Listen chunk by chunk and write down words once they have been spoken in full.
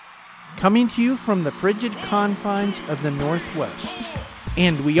coming to you from the frigid confines of the Northwest.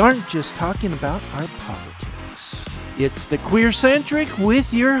 And we aren't just talking about our politics. It's the Queer-Centric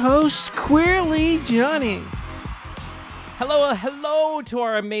with your host, Queerly Johnny. Hello to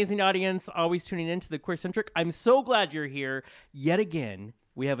our amazing audience, always tuning into the Queer-Centric. I'm so glad you're here. Yet again,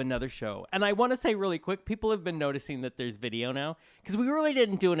 we have another show. And I want to say really quick, people have been noticing that there's video now, because we really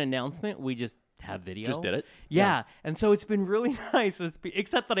didn't do an announcement. We just have video. Just did it. Yeah. And so it's been really nice,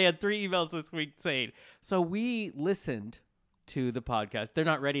 except that I had 3 emails this week saying, so we listened to the podcast. They're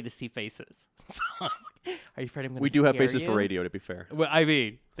not ready to see faces. So, are you afraid I'm going to We do have faces you? for radio, to be fair. Well, I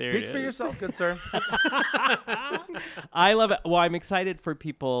mean, Speak for yourself, good sir. I love it. Well, I'm excited for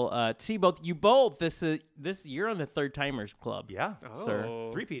people to see both you both. This you're on the Third Timers Club. Yeah. Sir.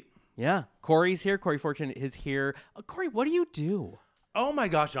 Three-peat. Yeah. Corey's here. Corey Fortune is here. Corey, what do you do? Oh my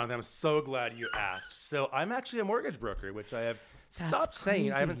gosh, Jonathan, I'm so glad you asked. So I'm actually a mortgage broker, which I have stopped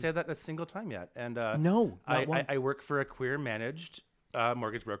saying. I haven't said that a single time yet. And No, not once. I work for a queer managed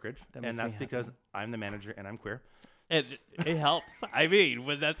mortgage brokerage, That makes and that's me because happy. I'm the manager and I'm queer. It helps. I mean,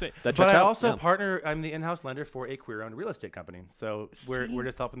 when that's it. That But checks I out. also Yeah. I'm the in-house lender for a queer-owned real estate company. So we're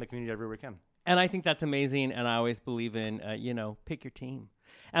just helping the community everywhere we can. And I think that's amazing. And I always believe in, pick your team.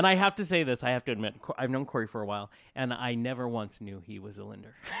 And I have to say this. I have to admit, I've known Corey for a while, and I never once knew he was a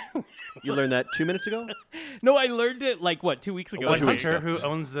lender. You learned that 2 minutes ago? No, I learned it 2 weeks ago. But 2 weeks Hunter, ago. who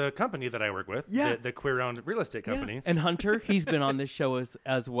owns the company that I work with, Yeah. the queer-owned real estate company. Yeah. And Hunter, he's been on this show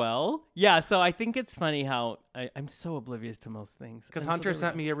as well. Yeah, so I think it's funny how I'm so oblivious to most things. Because And so Hunter there we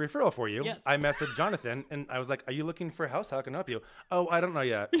sent go. me a referral for you. Yes. I messaged Jonathan, and I was like, are you looking for a house? How can I help you? Oh, I don't know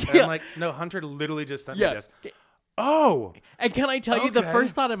yet. And Yeah. I'm like, no, Hunter literally just sent Yeah. me this. Oh! And can I tell you, the Okay.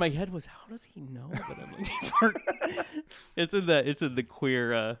 first thought in my head was, how does he know that I'm looking for? It's in the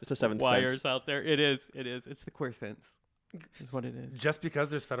queer It's a seventh wires sense. out there. It is. It's the queer sense. Is what it is. Just because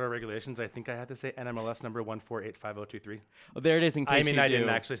there's federal regulations, I think I had to say NMLS number 1485023. Oh, there it is. In case I mean, you I do. didn't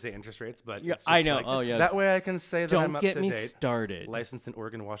actually say interest rates, but Yeah, it's just I know. like- Oh, yeah. That way I can say that I'm Don't up get to me date. started. Licensed in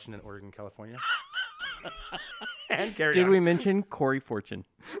Oregon, Washington, Oregon, California. And carry Did on. we mention Corey Fortune?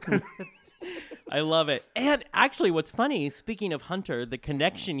 I love it. And actually, what's funny, speaking of Hunter, the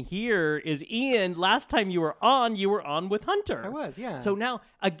connection here is Ian. Last time you were on with Hunter. I was, yeah. So now,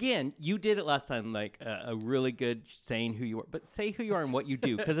 again, you did it last time, like a really good saying who you are. But say who you are and what you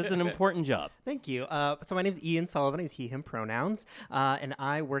do, because it's an important job. Thank you. So my name is Ian Sullivan. I use he, him pronouns. And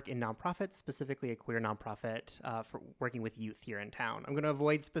I work in nonprofits, specifically a queer nonprofit for working with youth here in town. I'm going to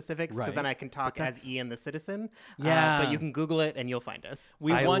avoid specifics because then Right. I can talk as Ian the Citizen. Yeah. But you can Google it and you'll find us.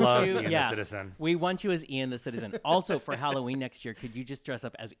 We I want love you, Ian the yeah. Citizen. We want you as Ian the Citizen. Also, for Halloween next year, could you just dress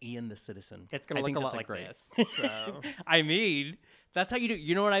up as Ian the Citizen? It's going I to think look a lot that's like great- this. So. I mean, that's how you do.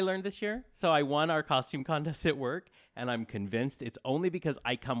 You know what I learned this year? So I won our costume contest at work, and I'm convinced it's only because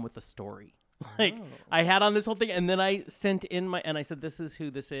I come with a story. Like, I had on this whole thing, and then I sent in and I said, this is who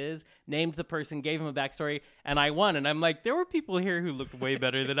this is, named the person, gave him a backstory, and I won. And I'm like, there were people here who looked way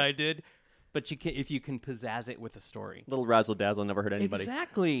better than I did. But if you can pizzazz it with a story. Little razzle dazzle never hurt anybody.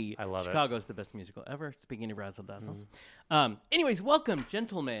 Exactly. I love it. Chicago's the best musical ever. Speaking of razzle dazzle. Anyways, welcome,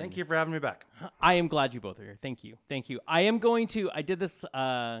 gentlemen. Thank you for having me back. I am glad you both are here. Thank you. I am going to. I did this.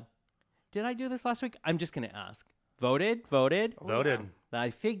 Did I do this last week? I'm just going to ask. Voted. Voted. I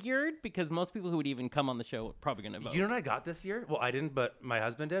figured because most people who would even come on the show are probably going to vote. You know what I got this year? Well, I didn't, but my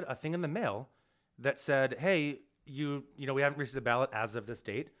husband did. A thing in the mail that said, hey, we haven't received a ballot as of this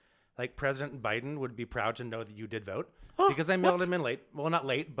date. Like, President Biden would be proud to know that you did vote. Because I mailed him in late. Well, not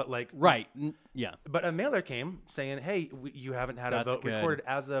late, but like... Right. Yeah. But a mailer came saying, hey, you haven't had That's a vote good. recorded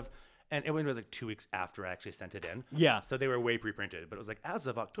as of... And it was like 2 weeks after I actually sent it in. Yeah. So they were way pre-printed. But it was like, as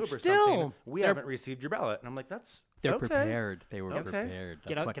of October Still, something, we they're- haven't received your ballot. And I'm like, They're okay. prepared. They were Okay. prepared.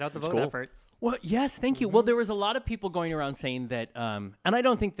 Get That's out, why- get out the vote cool. efforts. Well, yes, thank you. Well, there was a lot of people going around saying that, and I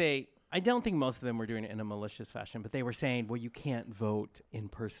don't think most of them were doing it in a malicious fashion, but they were saying, well, you can't vote in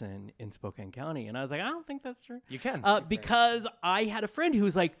person in Spokane County. And I was like, I don't think that's true. You can. Because I had a friend who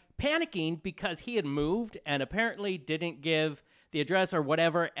was like panicking because he had moved and apparently didn't give the address or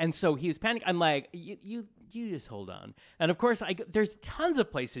whatever. And so he was panicking. I'm like, you just hold on. And of course, there's tons of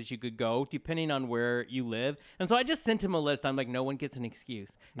places you could go depending on where you live. And so I just sent him a list. I'm like, no one gets an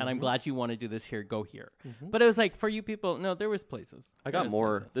excuse. And I'm glad you want to do this here. Go here. But it was like, for you people, no, there was places. I There got was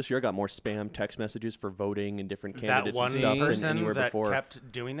more places. this year. I got more spam text messages for voting and different that candidates one and stuff than person anywhere that before.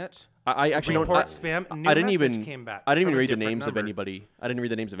 kept doing it. I actually don't. Report spam. New I didn't message even. came back I didn't even from a read the different names of number. anybody. I didn't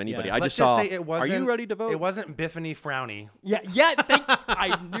read the names of anybody. Yeah. I Let's just saw. say it wasn't, Are you ready to vote? It wasn't Biffany Frowny. Yeah.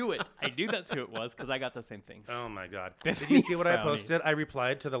 I knew it. I knew that's who it was because I got the same thing. Oh my God! Biffany Did you see what I Frowny. posted? I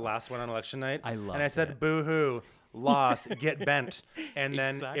replied to the last one on election night. I loved And I said, it. "Boo hoo! lost, get bent. And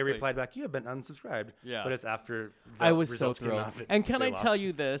then Exactly. it replied back, you have been unsubscribed. Yeah. But it's after the I was so results came thrilled. out that And can they I tell lost.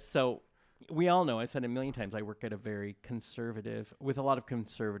 you this? So we all know, I've said it a million times, I work at a very conservative, with a lot of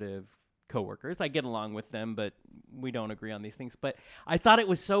conservative coworkers. I get along with them, but we don't agree on these things. But I thought it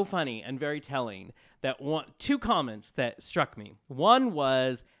was so funny and very telling that two comments that struck me. One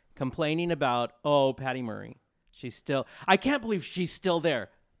was complaining about, Patty Murray. I can't believe she's still there.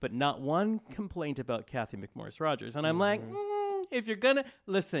 But not one complaint about Kathy McMorris Rogers. And I'm like, if you're going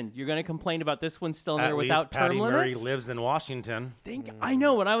to complain about this one still in there At without least Patty term Murray limits? lives in Washington. I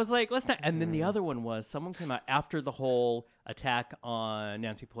know. And I was like, let's not. And then the other one was someone came out after the whole attack on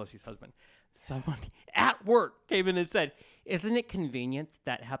Nancy Pelosi's husband. Someone at work came in and said, isn't it convenient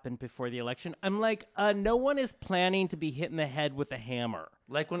that happened before the election? I'm like, no one is planning to be hit in the head with a hammer.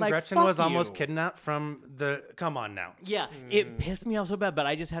 Like when Like, Gretchen fuck was almost you. kidnapped from the... Come on now. Yeah, it pissed me off so bad, but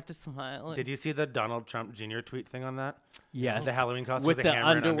I just have to smile. Did you see the Donald Trump Jr. tweet thing on that? Yes. The Halloween costume with with the a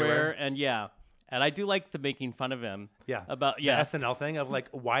hammer and underwear, underwear. and yeah. And I do like the making fun of him. Yeah. About The SNL thing of like,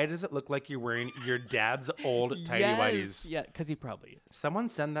 why does it look like you're wearing your dad's old tidy whities? Yeah, because he probably is. Someone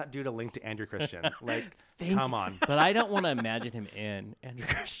send that dude a link to Andrew Christian. Like, Thank come you. on. But I don't want to imagine him in Andrew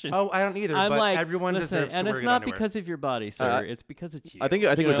Christian. Oh, I don't either. I'm but like, everyone listen, deserves and to it's wear good not underwear. because of your body, sir. It's because it's you. I think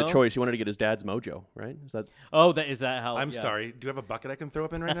it you was know? a choice. He wanted to get his dad's mojo, right? Is that? Oh, is that how? I'm yeah. sorry. Do you have a bucket I can throw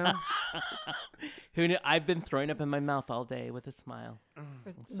up in right now? Who knew? I've been throwing up in my mouth all day with a smile.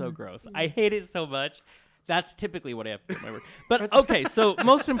 So gross. I hate it so much. That's typically what I have to do in my work. But okay, so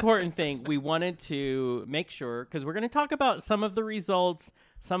most important thing, we wanted to make sure, because we're going to talk about some of the results,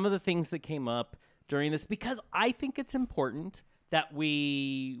 some of the things that came up during this, because I think it's important that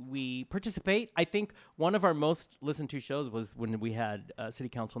we participate. I think one of our most listened to shows was when we had City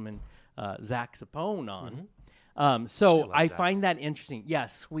Councilman Zach Sapone on. So I find that interesting. Yeah,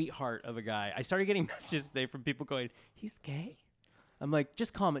 sweetheart of a guy. I started getting messages today from people going, he's gay? I'm like,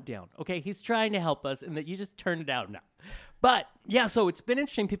 just calm it down, okay? He's trying to help us, and that you just turn it out now. But, yeah, so it's been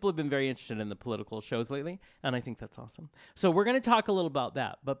interesting. People have been very interested in the political shows lately, and I think that's awesome. So we're going to talk a little about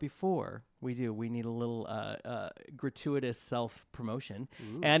that. But before we do, we need a little gratuitous self-promotion.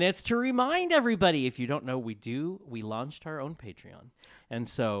 And it's to remind everybody, if you don't know, we launched our own Patreon. And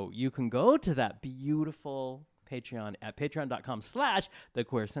so you can go to that beautiful Patreon at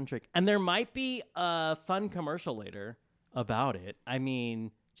patreon.com/thequeercentric. And there might be a fun commercial later about it. I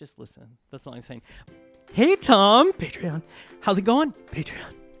mean, just listen. That's all I'm saying. Hey, Tom. Patreon. How's it going?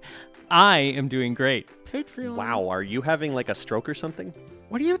 Patreon. I am doing great. Patreon. Wow, are you having like a stroke or something?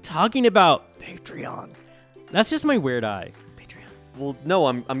 What are you talking about? Patreon. That's just my weird eye. Patreon. Well, no,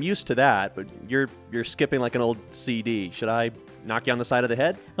 I'm used to that, but you're skipping like an old CD. Should I knock you on the side of the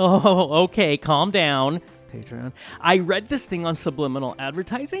head? Oh, okay. Calm down. Patreon. I read this thing on subliminal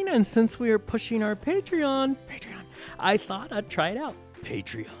advertising, and since we are pushing our Patreon, I thought I'd try it out.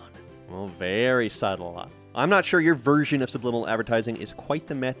 Patreon. Well, very subtle. I'm not sure your version of subliminal advertising is quite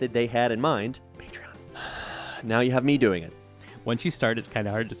the method they had in mind. Patreon. Now you have me doing it. Once you start, it's kind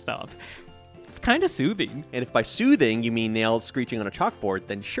of hard to stop. It's kind of soothing. And if by soothing you mean nails screeching on a chalkboard,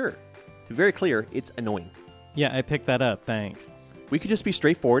 then sure. To be very clear, it's annoying. Yeah, I picked that up. Thanks. We could just be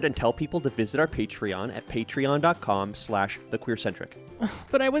straightforward and tell people to visit our Patreon at patreon.com/thequeercentric.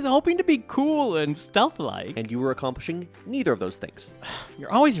 But I was hoping to be cool and stealth-like. And you were accomplishing neither of those things. You're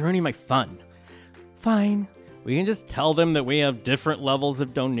always ruining my fun. Fine. We can just tell them that we have different levels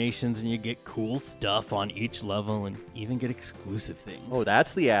of donations and you get cool stuff on each level and even get exclusive things. Oh,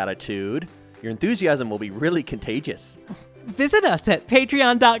 that's the attitude. Your enthusiasm will be really contagious. Visit us at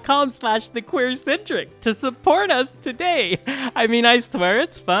patreon.com/thequeercentric to support us today. I mean, I swear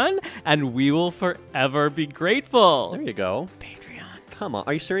it's fun, and we will forever be grateful. There you go. Patreon. Come on,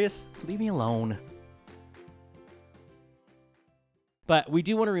 are you serious? Leave me alone. But we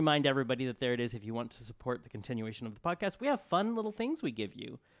do want to remind everybody that there it is if you want to support the continuation of the podcast. We have fun little things we give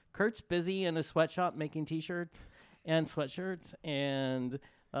you. Kurt's busy in a sweatshop making T-shirts and sweatshirts, and...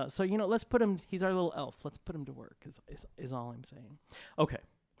 so, let's put him, he's our little elf. Let's put him to work is all I'm saying. Okay.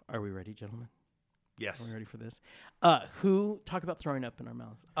 Are we ready, gentlemen? Yes. Are we ready for this? Talk about throwing up in our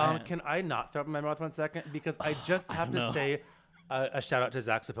mouths. Can I not throw up in my mouth 1 second? Because I just have to say a shout out to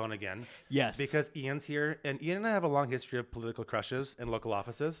Zach Sapone again. Yes. Because Ian's here, and Ian and I have a long history of political crushes in local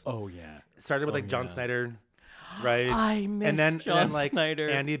offices. Oh, yeah. Started with John Snyder, right? I miss and then Snyder.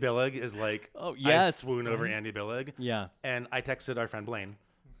 Andy Billig is like, Oh, I yes. swoon over Andy Billig. Yeah. And I texted our friend Blaine.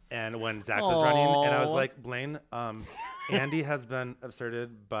 And when Zach was running, and I was Aw. like, Blaine, Andy has been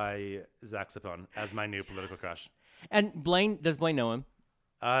asserted by Zach Sapone as my new political crush. And does Blaine know him?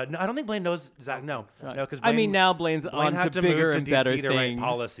 No, I don't think Blaine knows Zach. No, because I mean, now Blaine's on had to to bigger move to and better DC to write things.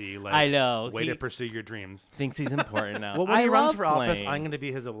 policy. Like, I know. Way He to pursue your dreams. thinks he's important now. Well, when I he runs love for office, Blaine. I'm going to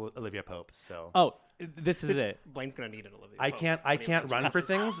be his Olivia Pope. So Oh, this is it. Blaine's gonna need an Olivia. I Pope can't when he runs for run for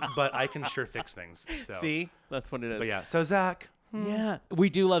things, but I can sure fix things. So. See, that's what it is. But yeah, so Zach. Yeah, we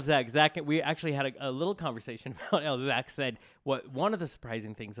do love Zach. Zach, we actually had a little conversation about how Zach said one of the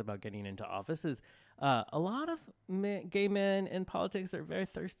surprising things about getting into office is a lot of gay men in politics are very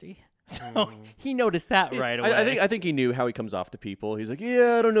thirsty. So he noticed that right away. I think he knew how he comes off to people. He's like,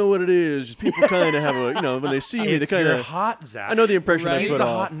 yeah, I don't know what it is. Just people kind of have a, when they see me, they kind You're of hot, Zach. I know the impression Right. I He's put the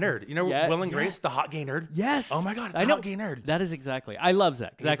off. hot nerd. You know, Yeah, Will and yeah. Grace, the hot gay nerd. Yes. Oh my God, it's I a know. hot gay nerd. That is exactly. I love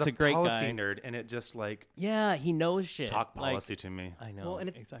Zach. He's Zach's a great policy guy. nerd, and it just like Yeah, he knows shit. talk Like, policy to me. I know. Well, and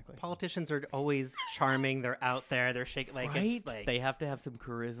it's exactly. politicians are always charming. They're out there. They're shaking like Right? it's like They have to have some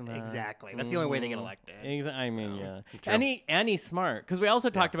charisma. exactly. That's the only way they get Mhm. elected. I mean, yeah. True. And he's smart because we also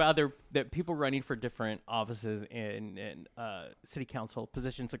talked about that people running for different offices in city council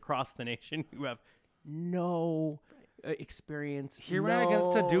positions across the nation who have no experience. He ran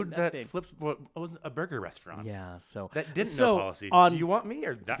against a dude that nothing. flipped what was a burger restaurant. Yeah, so That didn't so know policy. On, Do you want me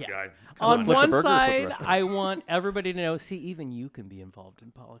or that yeah. guy? on Flip the one burger or flip the side, restaurant? I want everybody to know. See, even you can be involved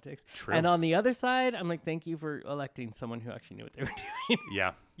in politics. True. And on the other side, I'm like, thank you for electing someone who actually knew what they were doing.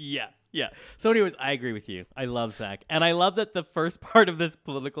 Yeah. Yeah. So, anyways, I agree with you. I love Zach, and I love that the first part of this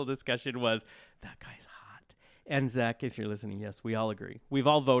political discussion was that guy's hot. And Zach, if you're listening, yes, we all agree. We've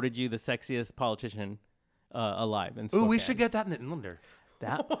all voted you the sexiest politician alive. In Ooh, we Spokane. should get that in Inlander.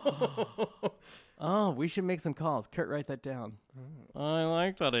 That. Oh, we should make some calls. Kurt, write that down. I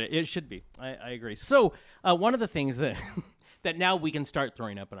like that. It should be. I agree. So, one of the things that that now we can start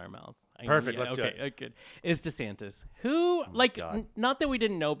throwing up in our mouths. Perfect, let's do okay, it. good. Is DeSantis, who like God. not that we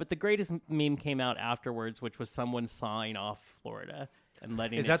didn't know, but the greatest meme came out afterwards, which was someone sawing off Florida and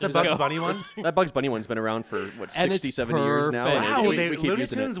letting. Is it that the just Bugs go. Bunny one? That Bugs Bunny one's been around for, what, And 60, it's 70 years now? perfect. and Wow, we they, keep Looney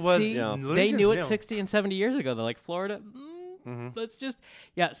using it. Tunes was. See, Looney they Tunes knew it knew. 60 and 70 years ago. They're like, Florida, let's just,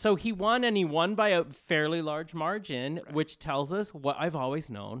 So he won, and he won by a fairly large margin, which tells us what I've always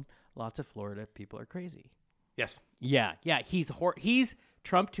known. Lots of Florida people are crazy. Yes. Yeah. He's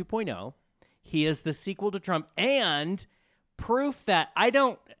Trump 2.0. He is the sequel to Trump, and proof that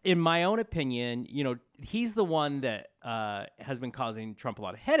in my own opinion, he's the one that has been causing Trump a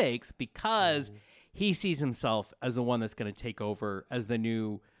lot of headaches because he sees himself as the one that's going to take over as the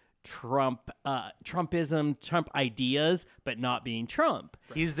new Trumpism, Trump ideas, but not being Trump.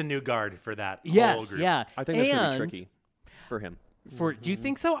 He's the new guard for that whole Yes, group. yeah. I think that's going to And be tricky for him. Do you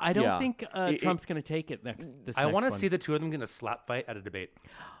think so? I don't Yeah. think It- Trump's going to take it next. I want to one. see the two of them get in a slap fight at a debate.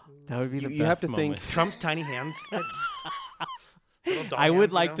 That would be the You have best to think- moment. Trump's tiny hands. Little dog I would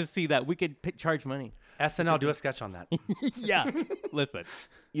hands, like to see that. We could charge money. SNL, do a sketch on that. Yeah. Listen.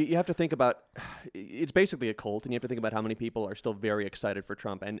 You have to think about, it's basically a cult, and you have to think about how many people are still very excited for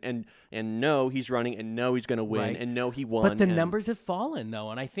Trump and know he's running and know he's going to win Right. and know he won. But the and numbers have fallen, though.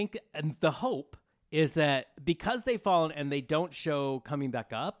 And I think the hope is that because they've fallen and they don't show coming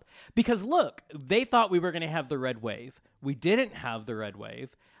back up, because look, they thought we were going to have the red wave. We didn't have the red wave.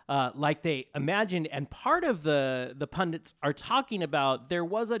 Like they imagined, and part of the pundits are talking about there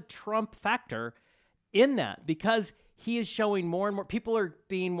was a Trump factor in that because he is showing more and more. People are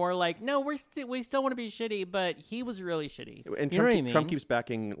being more like, no, we still want to be shitty, but he was really shitty. And You know what I mean? Trump keeps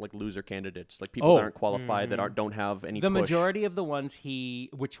backing like loser candidates, like people that Oh. aren't qualified, that don't have any The push. majority of the ones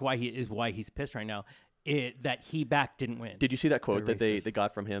why he's pissed right now, that he backed didn't win. Did you see that quote They're that they racist.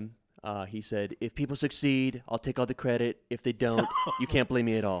 got from him? He said, "If people succeed, I'll take all the credit. If they don't, you can't blame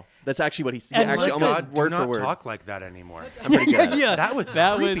me at all." That's actually what he said. And Actually, listen- almost God, word do for not word. talk like that anymore. I'm pretty good. yeah, That was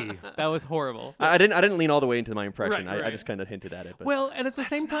creepy. That was horrible. I didn't lean all the way into my impression. Right, I right. just kind of hinted at it. But Well, and at the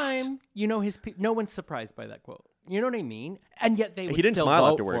same time, no one's surprised by that quote. You know what I mean? And yet they would he didn't still smile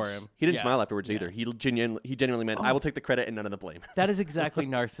vote afterwards. for him. He didn't Yeah. smile afterwards either. He genuinely meant, "I will take the credit and none of the blame." That is exactly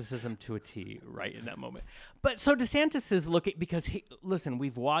narcissism to a T right in that moment. But so DeSantis is looking because listen,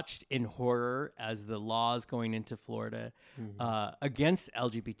 we've watched in horror as the laws going into Florida against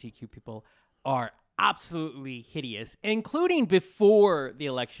LGBTQ people are absolutely hideous, including before the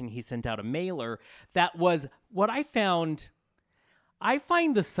election, he sent out a mailer that was what I found. I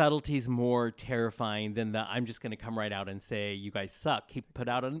find the subtleties more terrifying than the I'm just going to come right out and say, you guys suck. He put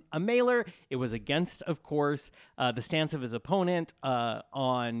out a mailer. It was against, of course, the stance of his opponent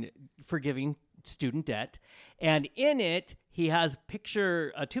on forgiving student debt. And in it, he has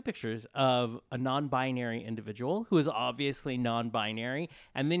two pictures of a non-binary individual who is obviously non-binary.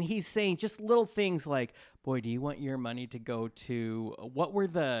 And then he's saying just little things like, boy, do you want your money to go to, what were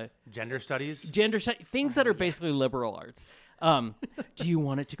the Gender studies. things that are basically liberal arts. Do you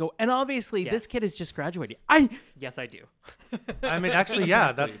want it to go? And obviously, this Yes. kid is just graduating. Yes, I do. I mean, actually,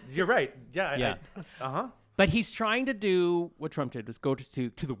 yeah, you're right. Yeah. Yeah. But he's trying to do what Trump did, was go to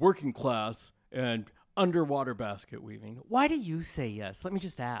the working class and underwater basket weaving. Why do you say yes? Let me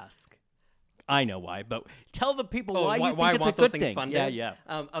just ask. I know why, but tell the people why you think I it's want a those good things thing. funded? Yeah.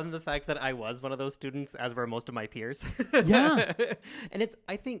 Other than the fact that I was one of those students, as were most of my peers. Yeah. And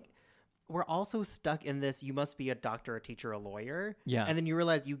I think we're also stuck in this, you must be a doctor, a teacher, a lawyer. Yeah. And then you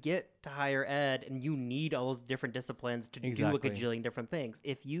realize you get to higher ed and you need all those different disciplines to Exactly. do a gajillion different things.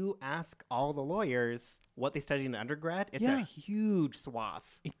 If you ask all the lawyers what they studied in undergrad, it's Yeah. a huge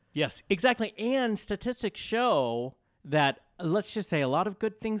swath. Yes, exactly. And statistics show that, let's just say, a lot of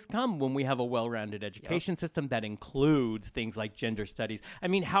good things come when we have a well-rounded education system that includes things like gender studies. I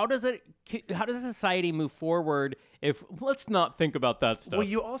mean, how does society move forward if, let's not think about that stuff? Well,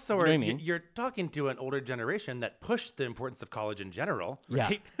 you also You know are what I mean? you're talking to an older generation that pushed the importance of college in general, Yeah.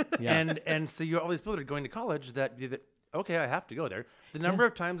 right? Yeah. And so you have all these people that are going to college that okay, I have to go there. The number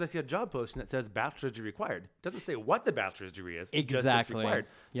of times I see a job posting that says bachelor's degree required doesn't say what the bachelor's degree is. Just it's Exactly. required.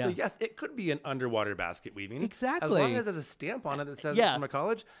 Yeah. So yes, it could be an underwater basket weaving. Exactly. As long as there's a stamp on it that says Yeah. it's from a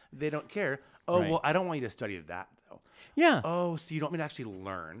college, they don't care. Oh, Right. well, I don't want you to study that though. Yeah. Oh, so you don't want me to actually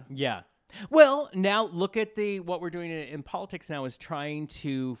learn? Yeah. Well, now look at what we're doing in politics now is trying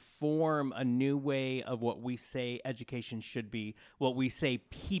to form a new way of what we say education should be, what we say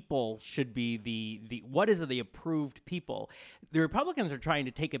people should be, the what is the approved people. The Republicans are trying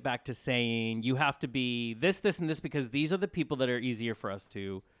to take it back to saying you have to be this, and this because these are the people that are easier for us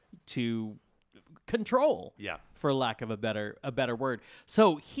to control. Yeah. For lack of a better word.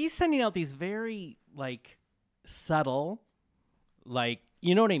 So he's sending out these very subtle,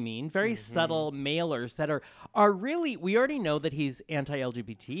 you know what I mean? Very subtle mailers that are really, we already know that he's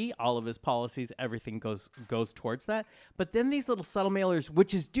anti-LGBT, all of his policies, everything goes towards that. But then these little subtle mailers,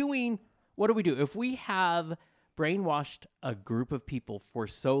 which is doing, what do we do? If we have brainwashed a group of people for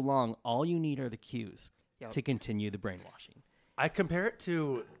so long, all you need are the cues to continue the brainwashing. I compare it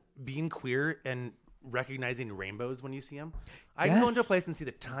to being queer and recognizing rainbows when you see them. I can go into a place and see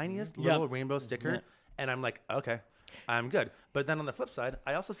the tiniest little rainbow sticker, and I'm like, okay, I'm good. But then on the flip side,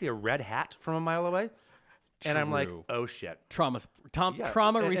 I also see a red hat from a mile away, and I'm like, True. oh shit. Trauma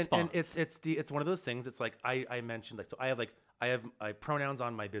And- response. And it's one of those things. It's like I mentioned, so I have pronouns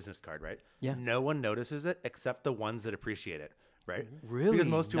on my business card, right? Yeah. No one notices it except the ones that appreciate it, right? Really? Because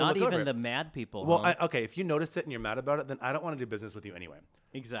most people Not look over even it. the mad people. Well, huh? okay, if you notice it and you're mad about it, then I don't want to do business with you anyway.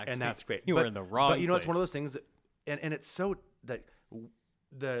 Exactly. And that's great. You were in the wrong But you know, it's place. one of those things that, and it's so that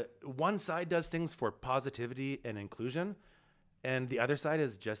the one side does things for positivity and inclusion, and the other side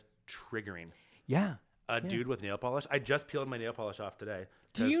is just triggering. Yeah. A dude with nail polish. I just peeled my nail polish off today.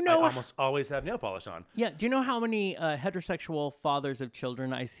 Do 'cause you know- I almost always have nail polish on. Yeah. Do you know how many heterosexual fathers of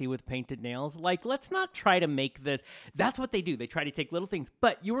children I see with painted nails? Like, let's not try to make this. That's what they do. They try to take little things.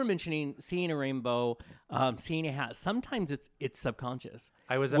 But you were mentioning seeing a rainbow, seeing a hat. Sometimes it's subconscious.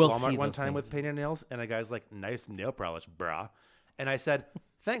 I was at We'll Walmart see one those time with things. painted nails, and a guy's like, "Nice nail polish, brah." And I said,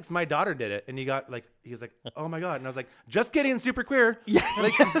 "Thanks, my daughter did it." And he was like, "Oh my god!" And I was like, "Just kidding, super queer." Yeah,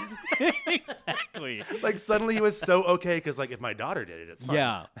 Exactly. like suddenly he was so okay because like if my daughter did it, it's fine.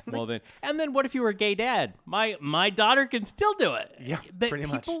 Yeah. Well then, and then what if you were a gay dad? My daughter can still do it. Yeah, But pretty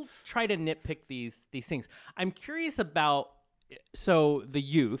much. people try to nitpick these things. I'm curious about the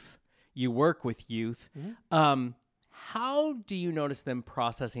youth. You work with youth. How do you notice them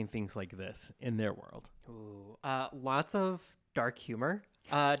processing things like this in their world? Ooh, lots of dark humor,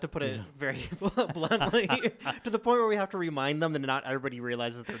 to put it very bluntly, to the point where we have to remind them that not everybody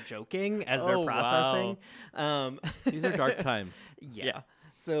realizes they're joking as they're Oh, processing. These are dark times. Yeah.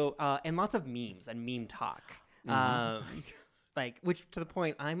 So, and lots of memes and meme talk. Which to the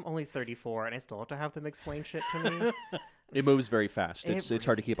point, I'm only 34 and I still have to have them explain shit to me. It moves very fast. It It's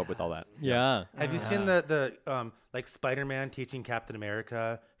hard to keep up with all that. Yeah. Have you seen the like Spider-Man teaching Captain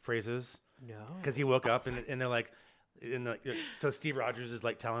America phrases? No. Because he woke up and they're like, so Steve Rogers is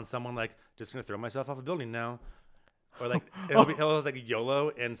like telling someone like, "Just gonna throw myself off a building now," or like it'll be like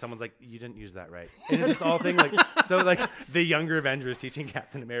YOLO, and someone's like, "You didn't use that right." And it's just all thing like so like the younger Avengers teaching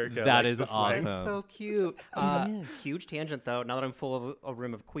Captain America. That like, is the slang. awesome. It's so cute. Huge tangent though. Now that I'm full of a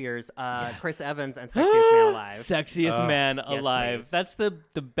room of queers, Chris Evans and Sexiest Man Alive. Sexiest man alive. please. That's the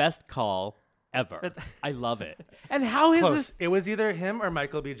best call ever. I love it. And how is Close. this? It was either him or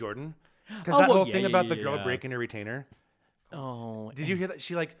Michael B. Jordan. Because Oh, that well, whole yeah, thing yeah, about yeah, the girl yeah. breaking her retainer. Oh, Did you hear that?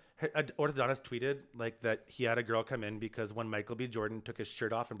 She like an orthodontist tweeted like that he had a girl come in because when Michael B. Jordan took his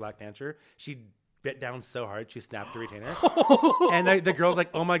shirt off in Black Panther, she bit down so hard she snapped the retainer. And the girl's like,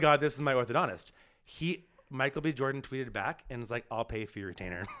 "Oh my god, this is my orthodontist." Michael B. Jordan tweeted back and was like, "I'll pay for your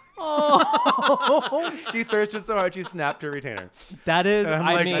retainer." Oh, She thirsted so hard she snapped her retainer. that is. I'm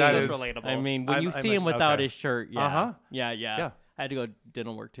I like, mean, that That's is- relatable. I mean, when I'm- you I'm see like, him without okay. his shirt, yeah, Uh-huh. yeah. Yeah. I had to go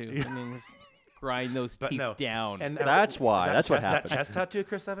dental work too. I mean, just grind those But teeth no. down. And That's why. that That's what chest- happened. That chest tattoo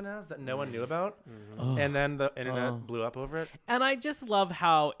Chris Evans has that no one knew about, Oh. and then the internet blew up over it. And I just love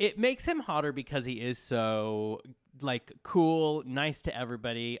how it makes him hotter because he is so like cool, nice to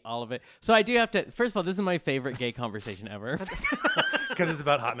everybody, all of it. So I do have to. First of all, this is my favorite gay conversation ever Because it's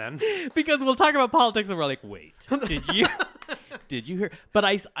about hot men. because we'll talk about politics and we're like, wait, did you hear? But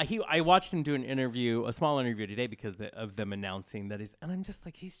I watched him do an interview, a small interview today because of them announcing that he's, and I'm just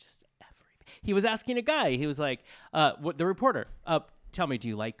like, he's just everything. He was asking a guy. He was like, what the reporter. Tell me, do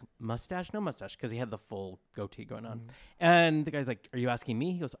you like mustache? No mustache, because he had the full goatee going on. And the guy's like, are you asking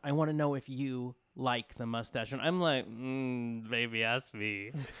me? He goes, I want to know if you like the mustache. And I'm like, baby, ask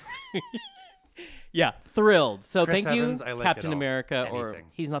me. Yeah, thrilled. So Chris thank Evans, you, I like Captain it all. America. Or Anything.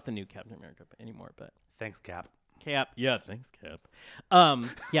 he's not the new Captain America anymore, but Thanks, Cap. Cap. Yeah, thanks, Cap.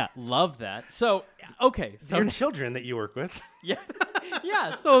 Yeah, love that. So okay, so Your children that you work with. yeah,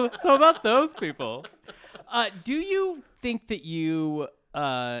 yeah. So about those people, do you think that you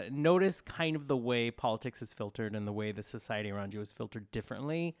notice kind of the way politics is filtered and the way the society around you is filtered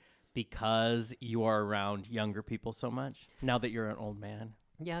differently because you are around younger people so much now that you're an old man?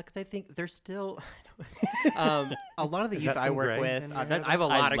 Yeah, because I think there's still a lot of the Is youth that I some work gray with. in your I hair? have a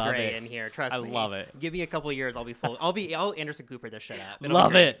I lot of love gray it. in here. Trust I me. love it. Give me a couple of years, I'll be full. I'll Anderson Cooper this shit up. It'll be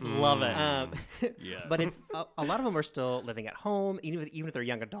Love great. it, love it. Yes. But it's a lot of them are still living at home, even if they're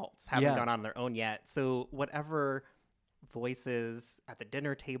young adults, haven't Yeah. gone on their own yet. So whatever voices at the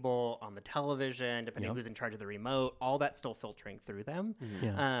dinner table, on the television, depending Yep. who's in charge of the remote, all that's still filtering through them.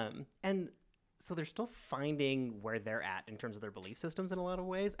 Yeah. And so they're still finding where they're at in terms of their belief systems in a lot of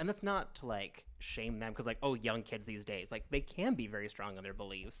ways. And that's not to like shame them because like, oh, young kids these days, like they can be very strong on their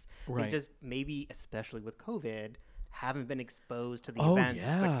beliefs. Right. They just maybe, especially with COVID, haven't been exposed to the Oh, events,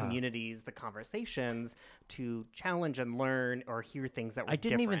 the yeah. communities, the conversations to challenge and learn or hear things that were I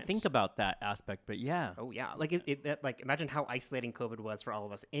didn't even different. think about that aspect, but yeah. Oh yeah, like like imagine how isolating COVID was for all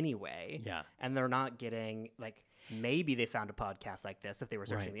of us anyway. Yeah. And they're not getting like maybe they found a podcast like this if they were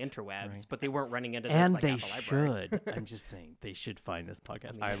searching the Right, interwebs, right. but they weren't running into this And like they at the library. should. I'm just saying they should find this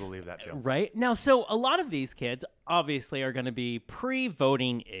podcast. I believe that too. Right now, so a lot of these kids obviously are going to be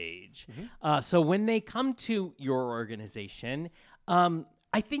pre-voting age. So when they come to your organization,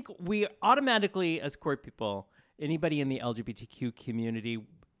 I think we automatically, as queer people, anybody in the LGBTQ community,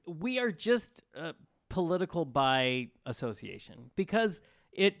 we are just political by association because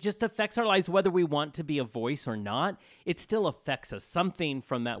it just affects our lives whether we want to be a voice or not. It still affects us. Something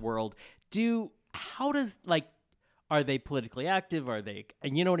from that world. Are they politically active? Are they,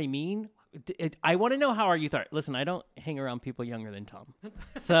 you know what I mean? I want to know how our youth are. Listen, I don't hang around people younger than Tom.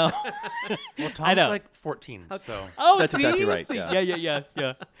 So, Well, I Tom's know. like 14, so oh, That's see? exactly right, See? yeah.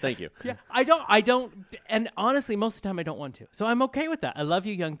 Yeah. Thank you. Yeah, I don't, and honestly, most of the time I don't want to. So I'm okay with that. I love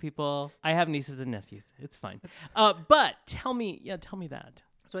you, young people. I have nieces and nephews. It's fine. But tell me that.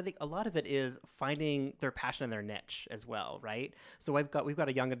 So I think a lot of it is finding their passion and their niche as well, right? So we've got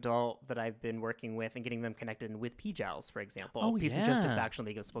a young adult that I've been working with and getting them connected with PJALS, for example, Oh, Peace and Justice yeah. Action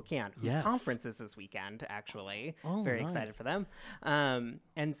League of Spokane, whose Yes. conference is this weekend, actually. Oh, Very nice. excited for them.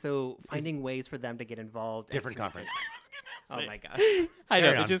 And so finding ways for them to get involved. and different communicate. conference. Oh my gosh. I know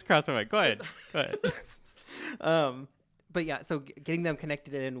Carry it on. just crossed my mind. Go ahead. But yeah, so getting them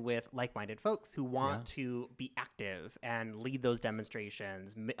connected in with like-minded folks who want to be active and lead those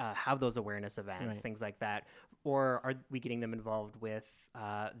demonstrations, have those awareness events, Right. things like that. Or are we getting them involved with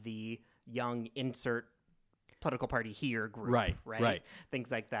the young insert political party here group, Right.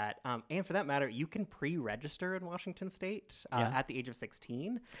 Things like that. And for that matter, you can pre-register in Washington State Yeah. at the age of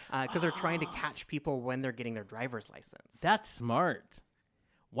 16 because they're trying to catch people when they're getting their driver's license. That's smart.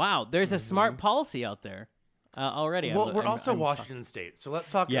 Wow, there's a smart policy out there already. Well, we're I'm- also I'm shocked. Washington State, so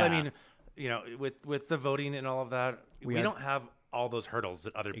let's talk. Yeah. I mean, with the voting and all of that, we are- don't have all those hurdles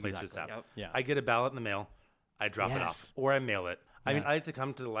that other places Exactly. have. Yep. Yeah. I get a ballot in the mail, I drop it Yes. off, or I mail it. I mean, Yeah. I had to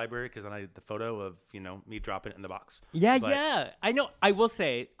come to the library because then I did the photo of me dropping it in the box. Yeah, But yeah. I know. I will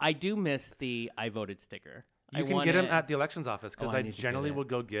say I do miss the I voted sticker. You I can want get them it. at the elections office because Oh, I I need to get generally it. will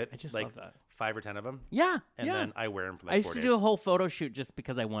go get I just like love that. 5 or 10 of them, Yeah, and yeah. then I wear them for like I used 4 to days. do a whole photo shoot just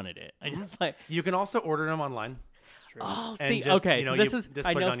because I wanted it. I just like You can also order them online. true. Oh, And see, just, okay. you know, This you is just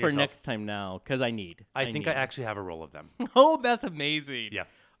I put it know on for yourself. next time now because I need. I think I need. actually have a roll of them. Oh, that's amazing. Yeah.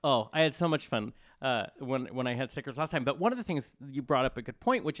 Oh, I had so much fun when I had stickers last time. But one of the things you brought up a good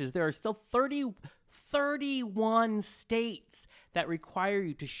point, which is there are still 31 states that require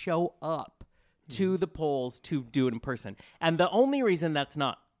you to show up to the polls to do it in person. And the only reason that's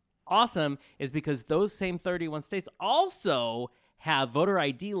not awesome is because those same 31 states also have voter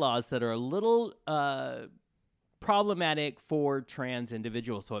ID laws that are a little problematic for trans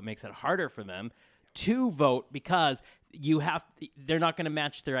individuals. So it makes it harder for them to vote because they're not going to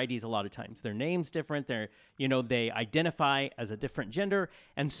match their IDs a lot of times. Their name's different. They identify as a different gender.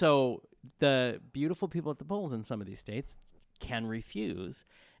 And so the beautiful people at the polls in some of these states can refuse.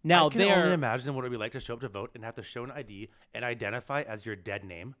 Now I can only imagine what it would be like to show up to vote and have to show an ID and identify as your dead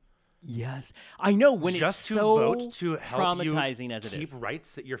name. Yes, I know when just it's to so vote to help traumatizing you as it keep is.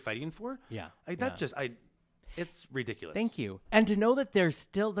 rights that you're fighting for. Yeah, It's ridiculous. Thank you. And to know that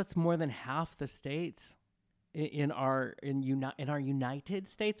that's more than half the states in our United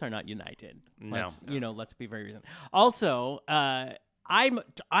States are not united. No. Let's be very reasonable. Also, I'm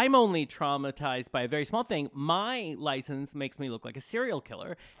only traumatized by a very small thing. My license makes me look like a serial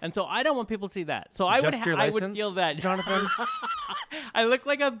killer, and so I don't want people to see that. So I would feel that, Jonathan. I look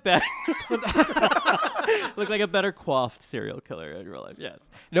like a better coiffed serial killer in real life. Yes.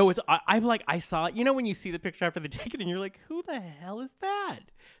 No, I saw it. You know when you see the picture after they take it and you're like, who the hell is that?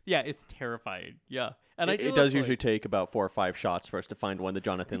 Yeah, it's terrifying. Yeah. And It does usually take about 4 or 5 shots for us to find one that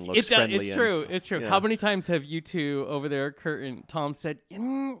Jonathan looks friendly in. It's true. It's true. Yeah. How many times have you two over there, Kurt and Tom, said,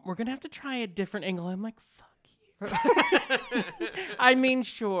 we're going to have to try a different angle? I'm like, fuck you. I mean,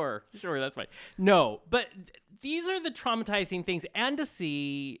 sure, that's fine. No, but these are the traumatizing things. And to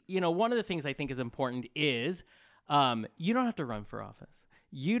see, one of the things I think is important is you don't have to run for office.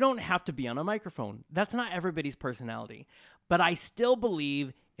 You don't have to be on a microphone. That's not everybody's personality. But I still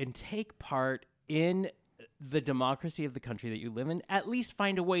believe in take part in the democracy of the country that you live in. At least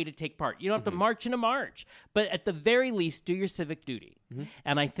find a way to take part. You don't have to march in a march, but at the very least, do your civic duty.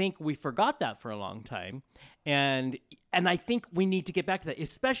 And I think we forgot that for a long time. And I think we need to get back to that.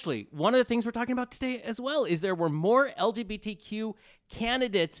 Especially one of the things we're talking about today as well is there were more LGBTQ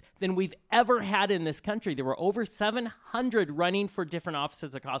candidates than we've ever had in this country. There were over 700 running for different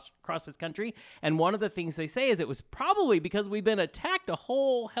offices across this country. And one of the things they say is it was probably because we've been attacked a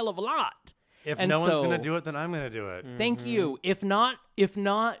whole hell of a lot. If no one's going to do it, then I'm going to do it. Thank you. If not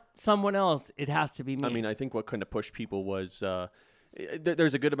someone else, it has to be me. I mean, I think what kind of pushed people was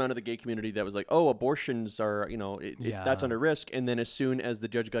there's a good amount of the gay community that was like, oh, abortions are, that's under risk. And then as soon as the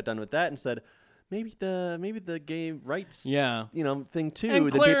judge got done with that and said, maybe the gay rights, thing too,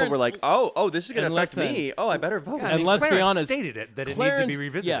 And then people were like, oh, this is going to affect listen, me. Oh, I better vote. And let's be Clarence honest, stated it that it needed to be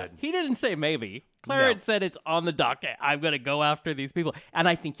revisited. Yeah, he didn't say maybe. Clarence said it's on the docket. I'm going to go after these people, and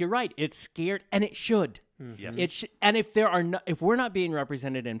I think you're right. It's scared, and it should. Yes. And if we're not being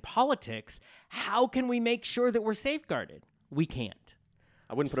represented in politics, how can we make sure that we're safeguarded? We can't.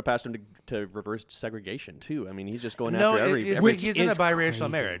 I wouldn't put it past him to reverse segregation too. I mean, he's just going No, after every. he's in a is biracial crazy.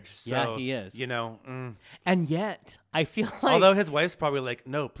 marriage. So, Yeah, he is. And yet, I feel like Although his wife's probably like,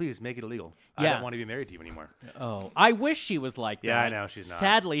 no, please make it illegal. I Yeah. don't want to be married to you anymore. I wish she was like Yeah, that. I know, she's not.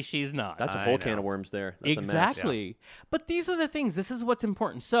 Sadly, she's not. That's a I whole know. can of worms there. That's Exactly. But these are the things. This is what's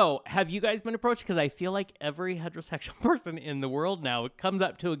important. So, have you guys been approached? Because I feel like every heterosexual person in the world now comes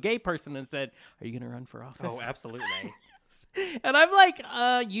up to a gay person and said, "Are you going to run for office?" Oh, absolutely. And I'm like,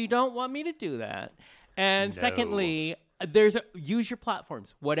 you don't want me to do that. And No. secondly, use your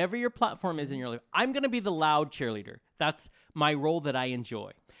platforms. Whatever your platform is in your life. I'm going to be the loud cheerleader. That's my role that I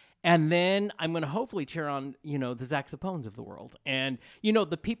enjoy. And then I'm going to hopefully cheer on, the Zach Sapones of the world. And,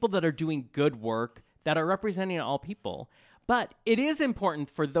 the people that are doing good work, that are representing all people. But it is important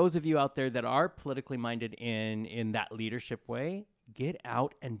for those of you out there that are politically minded in that leadership way, get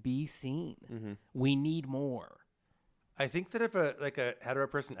out and be seen. We need more. I think that if a hetero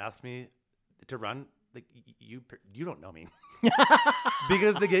person asked me to run, like you don't know me,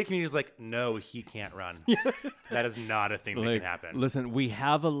 because the gay community is like, no, he can't run. That is not a thing that can happen. Listen, we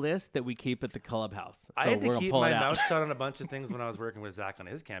have a list that we keep at the clubhouse. So I had we're to gonna keep pull my it out. mouth shut on a bunch of things when I was working with Zach on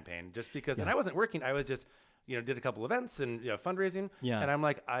his campaign, just because. And I wasn't working. I was just, did a couple events and fundraising. Yeah. And I'm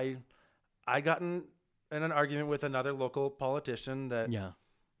like, I got in an argument with another local politician that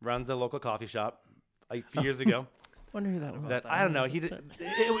runs a local coffee shop a few years ago. Wonder who that was. That I don't know.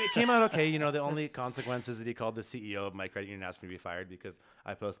 It came out okay. The only consequences that he called the CEO of my credit union and asked me to be fired because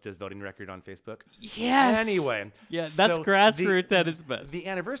I posted his voting record on Facebook. Yes. Anyway. Yeah, that's so grassroots at its best. The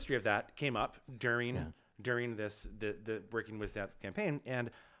anniversary of that came up during this the working with Zach's campaign,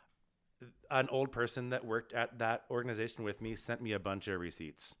 and an old person that worked at that organization with me sent me a bunch of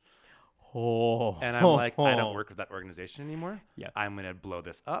receipts. Oh. And I'm like, I don't work with that organization anymore. Yeah. I'm going to blow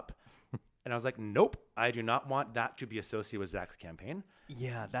this up. And I was like, nope, I do not want that to be associated with Zach's campaign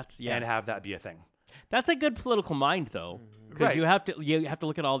Yeah, and have that be a thing. That's a good political mind, though, because Right. you have to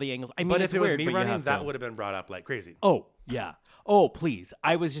look at all the angles. I mean, But it's if it was weird, me but you running, have that to. would have been brought up like crazy. Oh yeah. Oh please.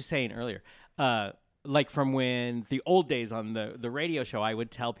 I was just saying earlier, like from when the old days on the radio show, I would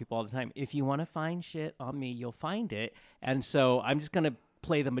tell people all the time, if you want to find shit on me, you'll find it. And so I'm just gonna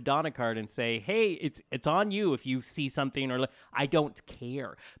play the Madonna card and say, hey, it's on you if you see something or I don't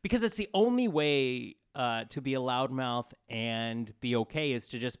care, because it's the only way to be a loudmouth and be okay is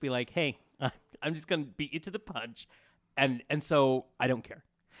to just be like, hey, I'm just gonna beat you to the punch, and so I don't care,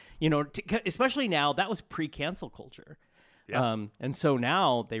 especially now. That was pre-cancel culture, and so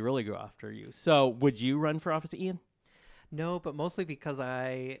now they really go after you. So would you run for office, Ian? No, but mostly because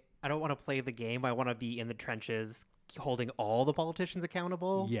I don't want to play the game. I want to be in the trenches, holding all the politicians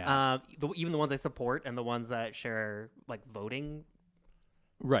accountable. Yeah. Even the ones I support and the ones that share like voting,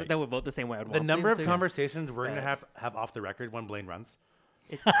 Right. that would vote the same way. I'd The want number them of to. conversations we're going to But- have off the record when Blaine runs.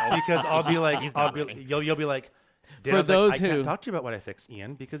 It's, Because I'll be like, He's not running. you'll be like, For Dana's those like, I who- can't talk to you about what I fixed,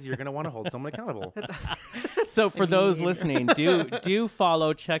 Ian, because you're going to want to hold someone accountable. So for those mean- listening, do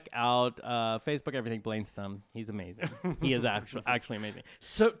follow, check out Facebook, Everything Blaine Stum. He's amazing. He is actually amazing.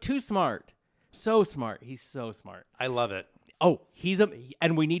 So so smart. He's so smart. I love it. Oh,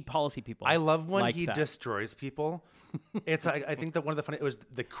 and we need policy people. I love when like he that. destroys people. It's I think that one of the funny, it was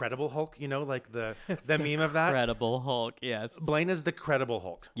the Credible Hulk, like the meme of that. Incredible Hulk. Yes. Blaine is the Credible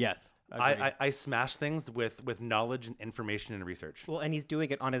Hulk. Yes. Agreed. I smash things with knowledge and information and research. well, and he's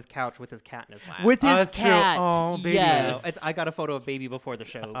doing it on his couch with his cat in his lap. With his That's true. cat. Oh, baby. Yes. I got a photo of Baby before the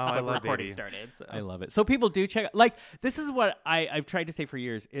show. I the love recording Baby. started. So. I love it. So people do check out. Like, this is what I've tried to say for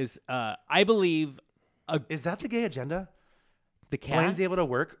years is I believe Is that the gay agenda? the cat. Blaine's able to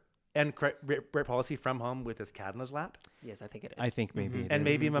work and write policy from home with his cat in his lap? Yes, I think it is. I think maybe it And is.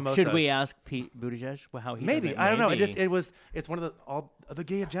 maybe mimosas. Should we ask Pete Buttigieg how he does Maybe. it? I don't know. Maybe. It's one of the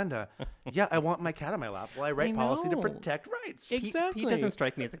gay agenda. Yeah, I want my cat on my lap. Well, I write policy to know. protect rights. Exactly. Pete doesn't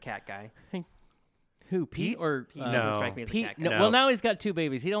strike me as a cat guy. Who, Pete or Pete No. doesn't strike me as a Pete? cat guy. No, No. Well, now he's got 2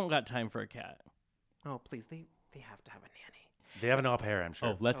 babies. He don't got time for a cat. Oh, please, they have to have a nanny. They have an au pair, I'm sure.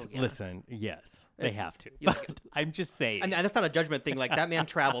 Oh, let's yeah. listen. Yes, they It's- have to. you know, But I'm just saying. And that's not a judgment thing. Like that man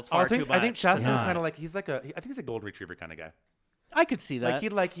travels far too much. I think Chastain's Yeah. kind of like I think he's a golden retriever kind of guy. I could see that.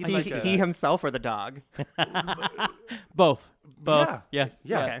 he himself or the dog. Both. Yeah. Yes.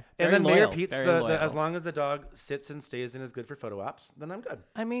 Yeah. Okay. And Very then Mayor loyal, Pete's very the loyal. as long as the dog sits and stays and is good for photo ops, then I'm good.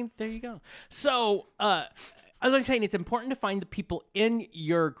 I mean, there you go. So, as I was saying, it's important to find the people in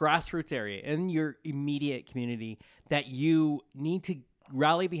your grassroots area, in your immediate community that you need to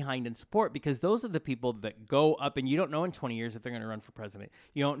rally behind and support, because those are the people that go up, and you don't know in 20 years if they're going to run for president.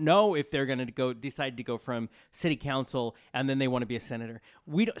 You don't know if they're going to decide to go from city council and then they want to be a senator.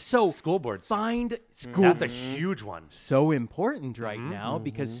 School boards. Find school. That's a huge one. So important right now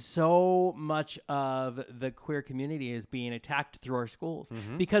because so much of the queer community is being attacked through our schools.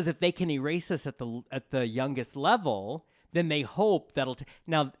 Because if they can erase us at the youngest level, then they hope that'll.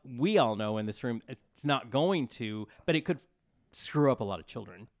 Now we all know in this room it's not going to, but it could screw up a lot of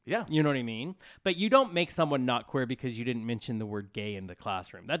children. Yeah. You know what I mean? But you don't make someone not queer because you didn't mention the word gay in the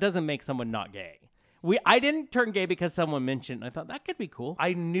classroom. That doesn't make someone not gay. I didn't turn gay because someone mentioned. I thought that could be cool.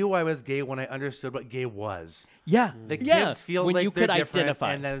 I knew I was gay when I understood what gay was. Yeah. The yeah. kids feel when like you they're could different,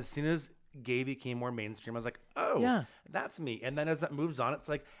 identify. and then as soon as gay became more mainstream, I was like, oh, Yeah. that's me. And then as that moves on, it's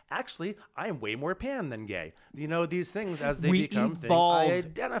like, actually, I am way more pan than gay. These things as they We become things, evolve. I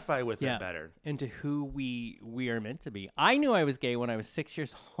identify with it better. Into who we are meant to be. I knew I was gay when I was 6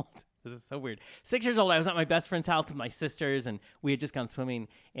 years old. This is so weird. 6 years old, I was at my best friend's house with my sisters, and we had just gone swimming,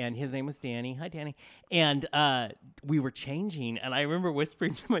 and his name was Danny. Hi, Danny. And we were changing, and I remember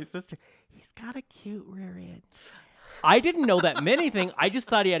whispering to my sister, he's got a cute rear end. I didn't know that meant anything. I just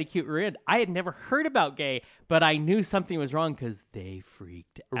thought he had a cute rear end. I had never heard about gay, but I knew something was wrong because they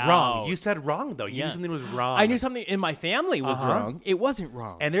freaked out. Wrong. You said wrong, though. You Yeah. knew something was wrong. I knew something in my family was Uh-huh. wrong. It wasn't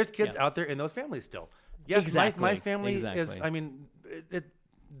wrong. And there's kids out there in those families still. Yes, Exactly. my family is, Exactly. I mean,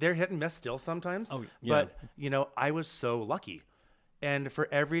 they're hit and miss still sometimes. Oh, yeah. But, I was so lucky. And for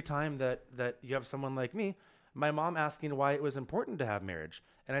every time that you have someone like me, my mom asking why it was important to have marriage.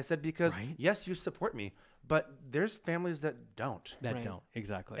 And I said, because, Right. yes, you support me, but there's families that don't. that Right. don't.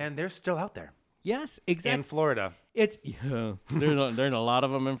 Exactly. And they're still out there. Yes, exactly. In Florida. It's there's a lot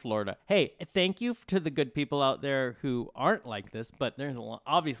of them in Florida. Hey, thank you to the good people out there who aren't like this, but there's a lot.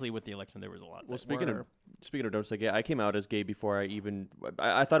 Obviously, with the election, there was a lot. Well, speaking of don't say gay, I came out as gay before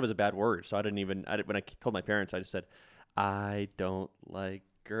I thought it was a bad word, so I didn't even. When I told my parents, I just said, I don't like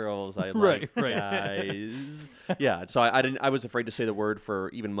girls. I like guys. Yeah, so I didn't. I was afraid to say the word for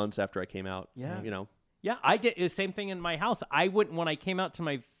even months after I came out. Yeah. Yeah, I did the same thing in my house. I wouldn't when I came out to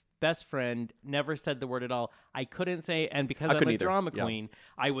my best friend, never said the word at all. I couldn't say, and because I'm a drama queen,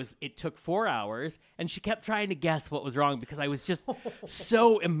 it took 4 hours, and she kept trying to guess what was wrong because I was just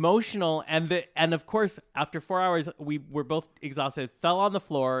so emotional. And of course, after 4 hours, we were both exhausted, fell on the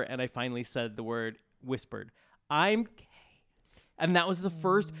floor, and I finally said the word, whispered, I'm gay. And that was the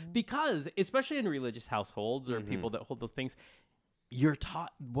first, because especially in religious households or people that hold those things, you're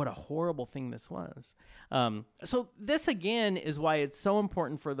taught what a horrible thing this was. So this again is why it's so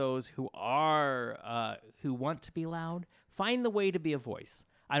important for those who want to be loud. Find the way to be a voice.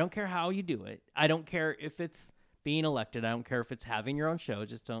 I don't care how you do it. I don't care if it's being elected. I don't care if it's having your own show.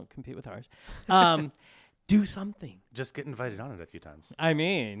 Just don't compete with ours. Do something. Just get invited on it a few times. I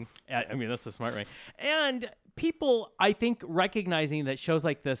mean, that's the smart way. And people, I think, recognizing that shows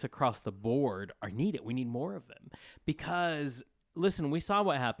like this across the board are needed. We need more of them because. Listen, we saw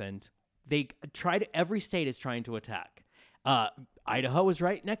what happened. Every state is trying to attack. Idaho is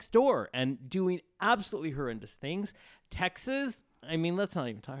right next door and doing absolutely horrendous things. Texas, let's not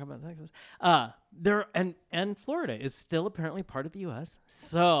even talk about Texas. And Florida is still apparently part of the U.S.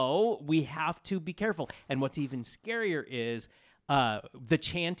 So we have to be careful. And what's even scarier is the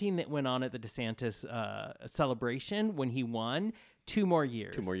chanting that went on at the DeSantis celebration when he won. 2 more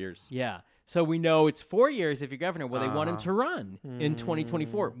years. 2 more years. Yeah. So we know it's 4 years if you're governor. Well, they want him to run in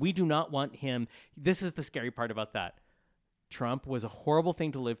 2024. We do not want him. This is the scary part about that. Trump was a horrible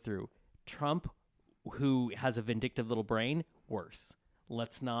thing to live through. Trump, who has a vindictive little brain, worse.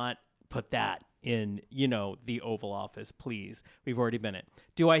 Let's not put that in, the Oval Office, please. We've already been it.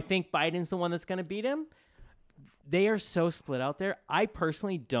 Do I think Biden's the one that's going to beat him? They are so split out there. I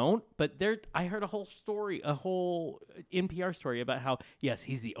personally don't, but I heard a whole NPR story about how, yes,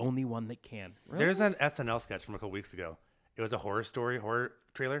 he's the only one that can. Really? There's an SNL sketch from a couple weeks ago. It was a horror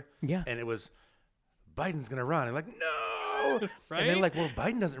trailer. Yeah. And it was, Biden's going to run. And no! Right? And then well,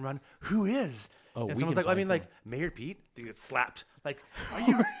 Biden doesn't run. Who is? Oh, and we someone's can like, find Mayor Pete, they get slapped. Are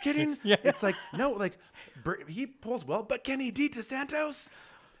you kidding? Yeah. It's no, he pulls well, but can he beat DeSantis?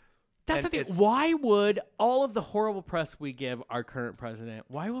 That's the thing. Why would all of the horrible press we give our current president,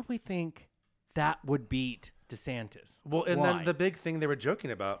 why would we think that would beat DeSantis? Well, and then the big thing they were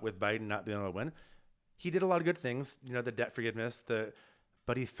joking about with Biden not being able to win, he did a lot of good things, the debt forgiveness,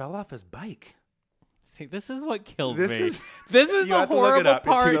 but he fell off his bike. See, this is what kills This me. is- This is You the have to look it horrible up. It's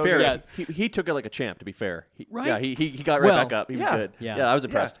part. To be fair, Yes. he took it like a champ, to be fair. Right? Yeah, he got right Well, back up. He was yeah. good. Yeah. Yeah, I was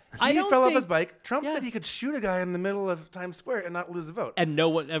impressed. I He don't fell off think- his bike. Trump Yeah. said he could shoot a guy in the middle of Times Square and not lose a vote. And no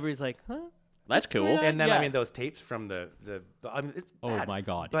one ever is like, huh? That's What's cool. going on? And then Yeah. those tapes from it's Oh, bad. my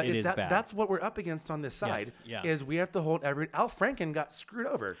God. But It is bad. That's what we're up against on this side. Yes, yeah. Is we have to hold Al Franken got screwed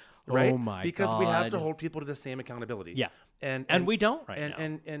over, right? Oh, my because we have to God. hold people to the same accountability. Yeah. and we don't right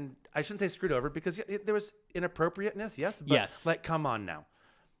and, now. And I shouldn't say screwed over because there was inappropriateness, yes. But Yes. come on now.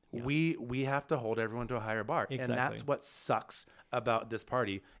 Yeah. We have to hold everyone to a higher bar, Exactly. and that's what sucks about this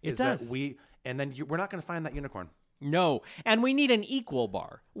party is does. that we're not going to find that unicorn. No. And we need an equal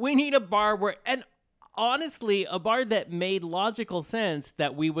bar. We need a bar and honestly, a bar that made logical sense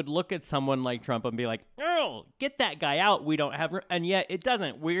that we would look at someone like Trump and be like, oh, get that guy out. We don't have, and yet it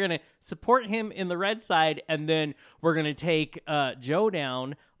doesn't. We're going to support him in the red side, and then we're going to take Joe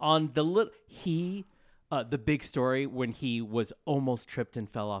down on the big story when he was almost tripped and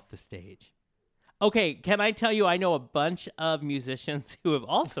fell off the stage. Okay, can I tell you, I know a bunch of musicians who have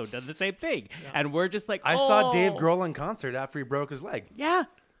also done the same thing. And we're just like, I saw Dave Grohl in concert after he broke his leg. Yeah,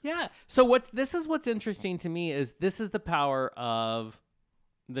 yeah. So this is what's interesting to me is this is the power of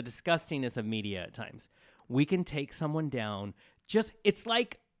the disgustingness of media at times. We can take someone down. It's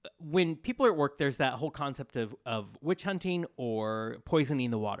like when people are at work, there's that whole concept of witch hunting or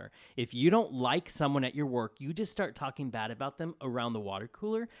poisoning the water. If you don't like someone at your work, you just start talking bad about them around the water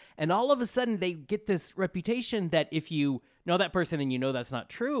cooler. And all of a sudden they get this reputation that if you know that person and you know that's not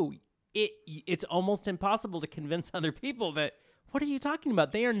true, it's almost impossible to convince other people that, what are you talking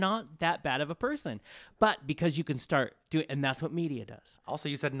about? They are not that bad of a person. But because you can start doing, and that's what media does. Also,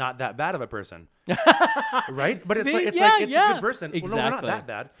 you said not that bad of a person, right? But it's See? like it's Yeah, a yeah. good person. Well, no, we're not that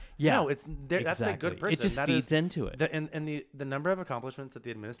bad. Yeah. No, that's a good person. It just That feeds is- into it. And the number of accomplishments that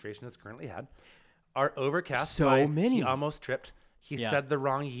the administration has currently had are overcast. So by many. He almost tripped He Yeah. said the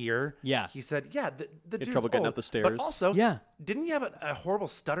wrong year. Yeah. He said, the dude's trouble getting old. up the stairs. But also, Yeah. didn't he have a horrible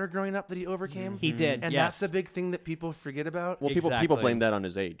stutter growing up that he overcame? He did, And yes. that's the big thing that people forget about. Well, people Exactly. blame that on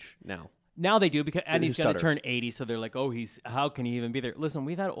his age now. Now they do because and His he's going to stutter. turn 80, so they're like, "Oh, how can he even be there?" Listen,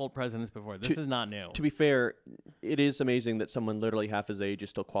 we've had old presidents before. This is not new. To be fair, it is amazing that someone literally half his age is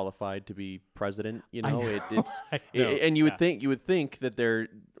still qualified to be president. You know, and you would think that they're.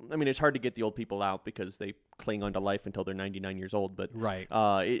 I mean, it's hard to get the old people out because they cling on to life until they're 99 years old. But Right.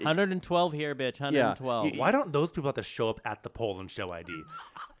 112 here, bitch. 112. Why don't those people have to show up at the poll and show ID?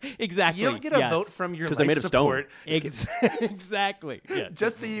 Exactly. You don't get a vote from your 'Cause they made of stone. support Exactly. Yeah.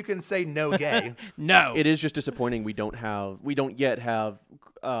 just so you can say no gay. No. It is just disappointing we don't yet have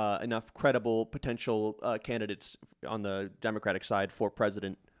enough credible potential candidates on the Democratic side for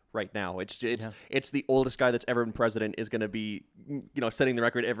president right now. It's the oldest guy that's ever been president is going to be setting the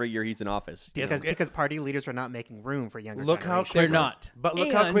record every year he's in office. Because party leaders are not making room for younger Look how generations. They're not. But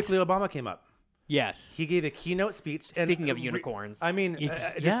look how And- quickly Obama came up. Yes. He gave a keynote speech. and Speaking of unicorns. I mean,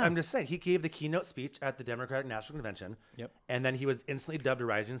 yeah. I'm just saying, he gave the keynote speech at the Democratic National Convention. Yep. And then he was instantly dubbed a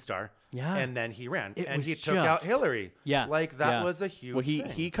rising star. Yeah. And then he ran. It And was he took out just- Hillary. Yeah. Like, that Yeah. was a huge Well, thing.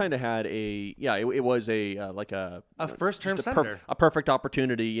 he kind of had it was a first-term just senator. a perfect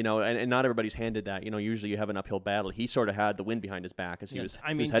opportunity, and not everybody's handed that. Usually you have an uphill battle. He sort of had the wind behind his back as he was. I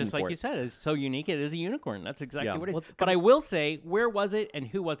he mean, was heading just like for you it. said, it's so unique. It is a unicorn. That's exactly Yeah. what it is. Well, it's But I will say, where was it and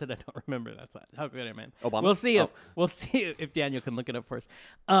who was it? I don't remember. That's how good I am. Obama? We'll see if Daniel can look it up for us.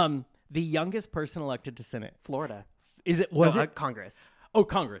 The youngest person elected to Senate. Florida. Was No, it? Congress? Oh,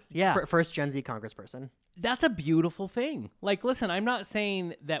 Congress. Yeah. First Gen Z congressperson. That's a beautiful thing. Like, listen, I'm not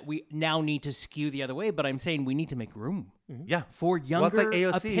saying that we now need to skew the other way, but I'm saying we need to make room Yeah. for younger Well, it's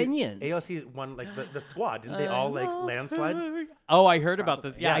like AOC. opinions. AOC won, like, the squad. Didn't they all, like, landslide? Oh, I heard about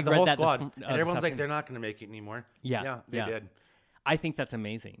this. Yeah, I the read whole that. squad. This, And this everyone's like, afternoon. they're not going to make it anymore. Yeah, Yeah, they yeah. did. I think that's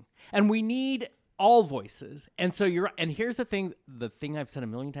amazing. And we need all voices. And so and here's the thing I've said a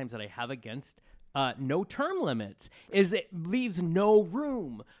million times that I have against no term limits is it leaves no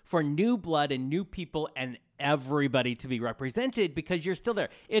room for new blood and new people and everybody to be represented because you're still there.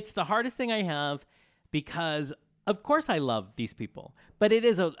 It's the hardest thing I have because of course I love these people, but it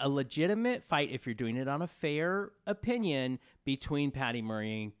is a legitimate fight if you're doing it on a fair opinion between Patty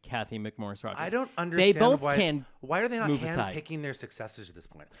Murray and Kathy McMorris Rogers. I don't understand They both why are they not move aside. handpicking their successors at this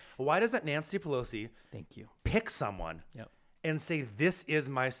point? Why doesn't Nancy Pelosi Thank you. pick someone Yep. and say, this is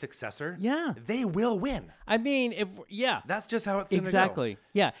my successor? Yeah. They will win. I mean, That's just how it's going to exactly.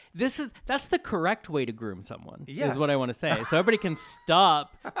 Yeah, that's the correct way to groom someone. Yes. Is what I want to say. So everybody can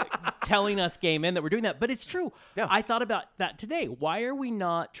stop telling us gay men that we're doing that, but it's true. Yeah. I thought about that today. Why are we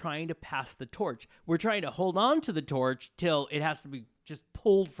not trying to pass the torch? We're trying to hold on to the torch till it has to be just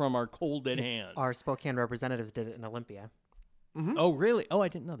pulled from our cold dead hands. Our Spokane representatives did it in Olympia. Oh, really? Oh, I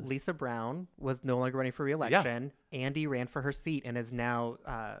didn't know this. Lisa Brown was no longer running for re-election. Andy ran for her seat and is now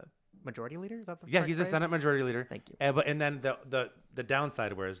majority leader. Is that the Yeah, correct he's a phrase? Senate Majority Leader. Thank you. And then the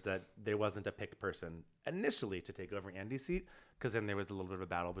downside was that there wasn't a picked person initially to take over Andy's seat, because then there was a little bit of a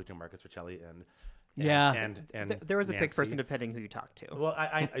battle between Marcus Riccelli and Yeah. and There was a picked Nancy. person depending who you talk to. Well,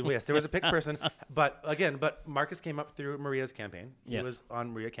 yes, there was a picked person, but Marcus came up through Maria's campaign. He Yes. was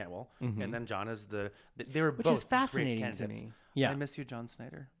on Maria Cantwell, and then John is they were Which both is fascinating great to candidates. me. Yeah. I miss you, John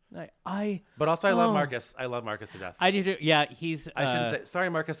Snyder. But also, I love Oh. Marcus. I love Marcus to death. I do. Yeah, he's. I shouldn't say sorry,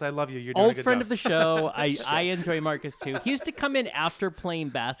 Marcus. I love you. You're doing a Old good friend job. of the show. I enjoy Marcus too. He used to come in after playing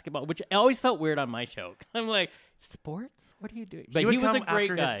basketball, which I always felt weird on my show. I'm like, sports? What are you doing? But he was a come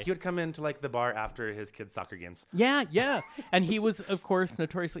great after guy. he would come into like the bar after his kids' soccer games. Yeah. And he was, of course,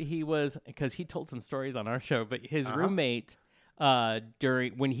 notoriously, because he told some stories on our show, but his roommate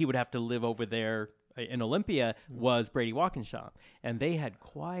during when he would have to live over there in Olympia was Brady Walkinshaw. And they had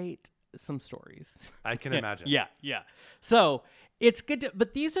quite some stories. I can imagine. Yeah. So it's good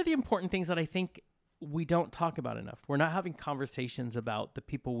but these are the important things that I think we don't talk about enough. We're not having conversations about the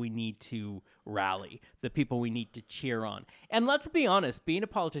people we need to rally, the people we need to cheer on. And let's be honest, being a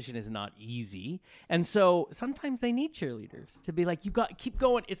politician is not easy. And so sometimes they need cheerleaders to be like, you got keep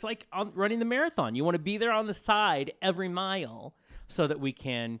going. It's like running the marathon. You want to be there on the side every mile so that we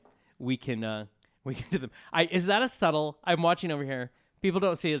can do them. Is that a subtle? I'm watching over here. People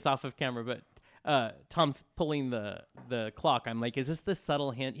don't see it's off of camera, but Tom's pulling the clock. I'm like, is this the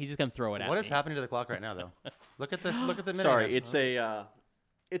subtle hint? He's just gonna throw it at me. What is happening to the clock right now, though? Look at this. Look at the minute. Sorry, hand. it's a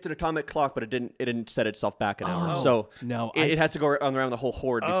It's an atomic clock, but it didn't set itself back an hour. Oh. So No, it has to go around the whole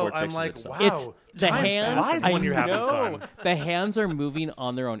horde before it I'm fixes like, itself. wow. It's the time hands. flies I when you're having know. fun. The hands are moving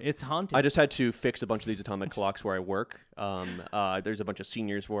on their own. It's haunted. I just had to fix a bunch of these atomic clocks where I work. There's a bunch of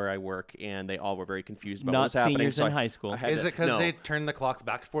seniors where I work, and they all were very confused about Not what was happening. seniors so in I- high school. I had Is to- it because no. they turned the clocks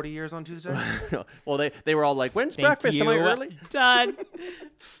back 40 years on Tuesday? Well, they were all like, "When's Thank breakfast? Am I you. early?" Done.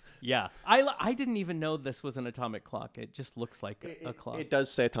 Yeah, I didn't even know this was an atomic clock. It just looks like a clock. It does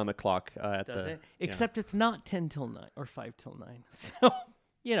say atomic clock at Does the. it? Except it's not 10 till 9 or 5 till 9. So,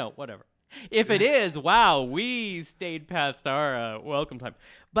 whatever. If it is, wow, we stayed past our welcome time.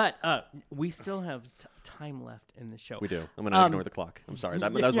 But we still have time left in the show. We do. I'm gonna ignore the clock. I'm sorry.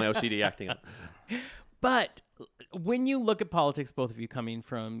 That was my OCD acting up. But when you look at politics, both of you coming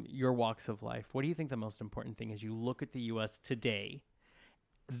from your walks of life, what do you think the most important thing is? You look at the U.S. today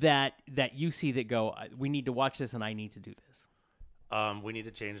that you see that go, we need to watch this and I need to do this. We need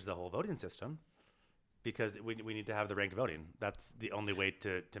to change the whole voting system because we need to have the ranked voting. That's the only way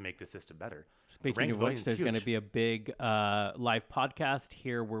to make the system better. Speaking Ranked of voting which, is there's going to huge. be a big live podcast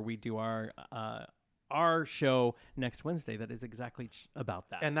here where we do our show next Wednesday that is exactly about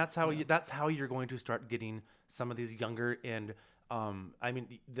that. And that's how you're going to start getting some of these younger and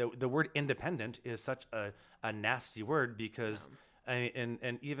the word independent is such a nasty word because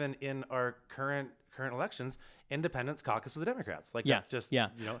and even in our current elections, independents caucus with the Democrats. Like that's just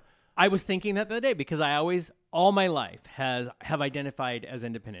I was thinking that the other day because I always all my life have identified as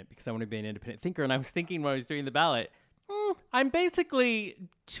independent because I want to be an independent thinker, and I was thinking when I was doing the ballot, I'm basically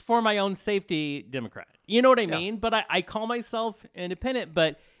for my own safety Democrat. You know what I mean? But I call myself independent.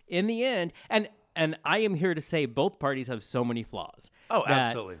 But in the end, and I am here to say both parties have so many flaws. Oh, that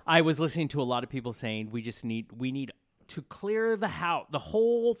absolutely. I was listening to a lot of people saying we need to clear the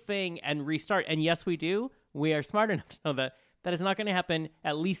whole thing and restart. And yes, we do. We are smart enough to know that is not going to happen,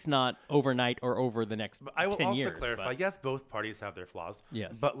 at least not overnight or over the next 10 years. But I will also clarify, yes, both parties have their flaws.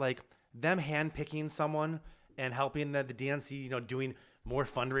 Yes. But like them handpicking someone and helping the DNC, doing more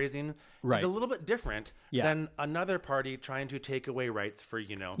fundraising is a little bit different than another party trying to take away rights for,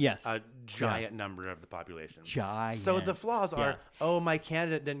 a giant number of the population. So the flaws are, my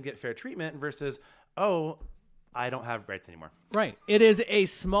candidate didn't get fair treatment versus, I don't have rights anymore. Right. It is a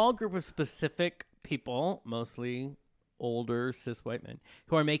small group of specific people, mostly older cis white men,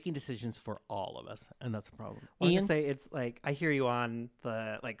 who are making decisions for all of us, and that's a problem. I want Ian? to say it's like I hear you on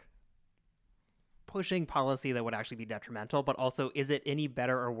the pushing policy that would actually be detrimental, but also is it any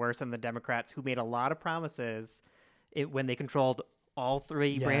better or worse than the Democrats who made a lot of promises when they controlled all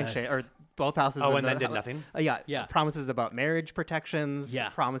three branches or both houses? And then did nothing. Yeah. Promises about marriage protections. Yeah.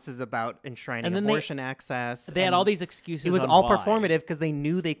 Promises about enshrining And then abortion access. They had and all these excuses. It was on all why. performative because they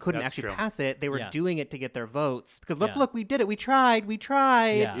knew they couldn't That's actually true. pass it. They were Yeah. doing it to get their votes because Yeah. look, we did it. We tried.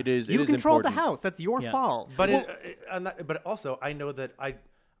 Yeah. It is. You it is controlled the important. House. That's your Yeah. fault. But but also I know that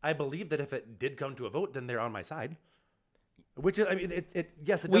I believe that if it did come to a vote, then they're on my side. Which is, it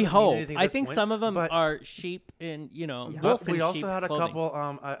yes, it doesn't We mean hope. anything at I this think point, some of them but- are sheep in, But wolf in we also sheep's had a clothing. couple.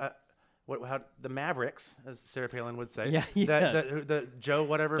 How the Mavericks, as Sarah Palin would say. Yeah, The Joe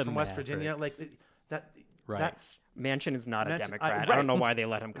whatever The from West Virginia, like Mavericks. that. Right. That's Manchin is not a Manchin- Democrat. right. I don't know why they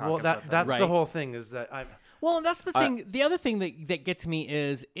let him caucus well. with them. That's Right. the whole thing. Is that I'm. Well, and that's the thing. The other thing that gets me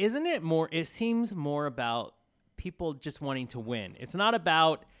is, isn't it more? It seems more about people just wanting to win. It's not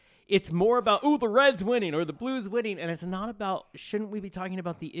about. It's more about the Reds winning or the Blues winning, and it's not about. Shouldn't we be talking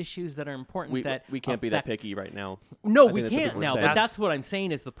about the issues that are important? We can't be that affect- picky right now. No, I we think that's what can't people are now. saying. But that's what I'm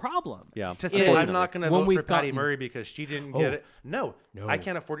saying is the problem. Yeah. To It say is. I'm not going to When vote we've for Patty gotten- Murray because she didn't get it. No, I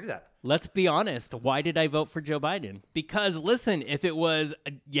can't afford to do that. Let's be honest. Why did I vote for Joe Biden? Because listen, if it was,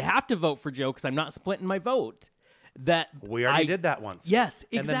 you have to vote for Joe because I'm not splitting my vote. That We already did that once. Yes,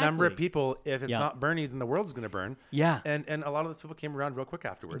 And the number of exactly. people, if it's Yeah. not Bernie, then the world's going to burn. Yeah. And a lot of those people came around real quick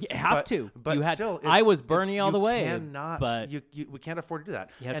afterwards. You have But- to. But You had- still, I it's- was Bernie it's- all the you way, Cannot, but- we can't afford to do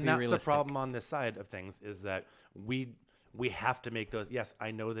that. You have to And be that's realistic. the problem on this side of things is that we have to make those. Yes,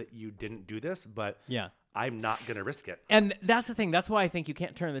 I know that you didn't do this, but Yeah. I'm not going to risk it. And that's the thing. That's why I think you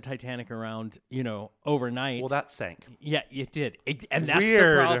can't turn the Titanic around, overnight. Well, that sank. Yeah, you did. And that's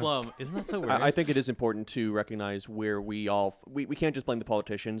Weird. the problem. Isn't that so weird? I think it is important to recognize where we can't just blame the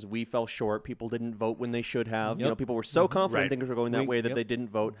politicians. We fell short. People didn't vote when they should have. Yep. People were so confident Right. things were going that way that Yep. they didn't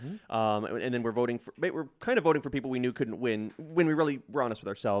vote. And then we're kind of voting for people we knew couldn't win when we really were honest with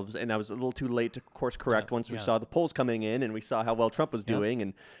ourselves. And that was a little too late to course correct once we yeah. saw the polls coming in and we saw how well Trump was doing.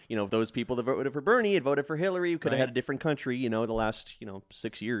 And those people that voted for Bernie had voted voted for Hillary. We could have had a different country, the last,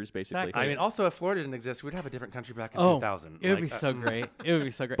 6 years, basically. Exactly. I mean, also, if Florida didn't exist, we'd have a different country back in 2000. It would be so great. It would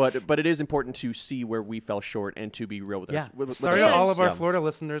be so great. But it is important to see where we fell short and to be real with Yeah. with Sorry to all ourselves. of our Yeah. Florida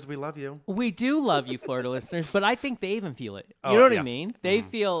listeners. We love you. We do love you, Florida listeners, but I think they even feel it. You Oh, know what yeah. I mean? They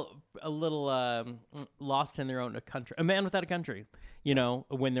feel a little lost in their own country, a man without a country,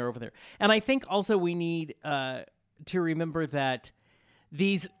 when they're over there. And I think also we need to remember that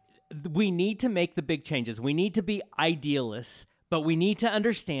we need to make the big changes. We need to be idealists, but we need to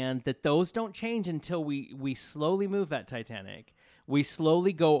understand that those don't change until we slowly move that Titanic. We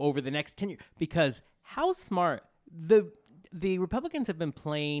slowly go over the next 10 years. Because how smart the Republicans have been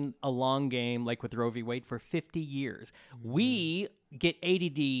playing a long game, like with Roe v. Wade, for 50 years. We get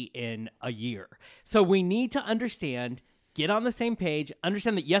ADD in a year. So we need to understand, get on the same page,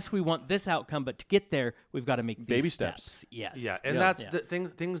 understand that, yes, we want this outcome, but to get there, we've got to make these Baby steps. Yes. Yeah, and that's the thing.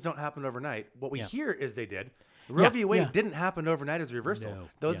 Things don't happen overnight. What we hear is they did. Roe Yeah, v. Wade yeah. didn't happen overnight as a reversal. No,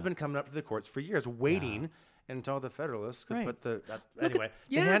 Those yeah. have been coming up to the courts for years, waiting until the Federalists could Right. put the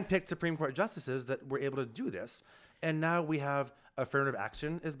yeah. the handpicked Supreme Court justices that were able to do this, and now we have affirmative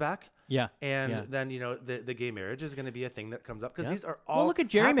action is back. Yeah, and yeah. then the gay marriage is going to be a thing that comes up because Yeah. these are all Well, look at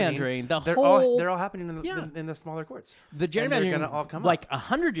gerrymandering. happening. They're all happening in the, Yeah. in the smaller courts. The And they're gerrymandering, gonna all come like up.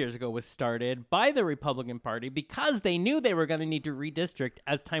 100 years ago, was started by the Republican Party because they knew they were going to need to redistrict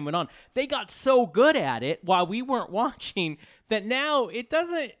as time went on. They got so good at it while we weren't watching that now it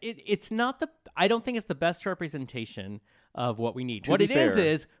doesn't. It's not the. I don't think it's the best representation of what we need. To What be it fair-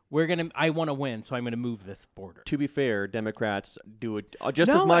 is I want to win, so I'm going to move this border. To be fair, Democrats do it just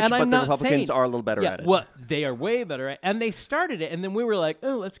No, as much, and I'm but the not Republicans saying- are a little better yeah, at it. Well, they are way better at, and they started it, and then we were like,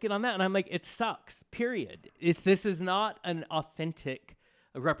 oh, let's get on that, and I'm like, it sucks. Period. This is not an authentic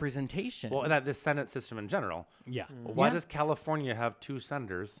representation. Well, and the Senate system in general. yeah. Why Yeah. does California have 2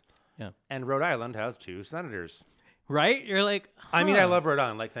 senators Yeah. and Rhode Island has 2 senators? Right? You're like, I mean, I huh. love Rhode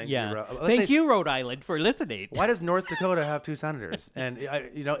Island. Like, thank Yeah. you. Let's Thank say- you, Rhode Island, for listening. Why does North Dakota have 2 senators? And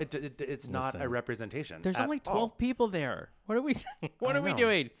it's not a Listen, representation. There's at only all. 12 people there. What are we? What I are we know.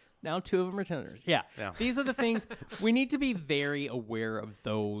 doing? Now 2 of them are senators. Yeah. Yeah. These are the things we need to be very aware of.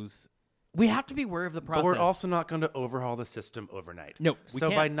 Those we have to be aware of the But process. we're also not going to overhaul the system overnight. No, we So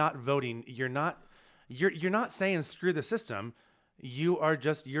by can't. not voting, you're not saying screw the system. You are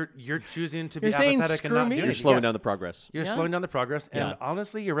just you're choosing to be You're saying apathetic and screw not me. doing You're it. slowing Yes. down the progress. You're Yeah. slowing down the progress, and Yeah.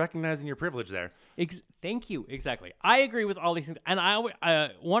 honestly, you're recognizing your privilege there. Thank you. Exactly. I agree with all these things. And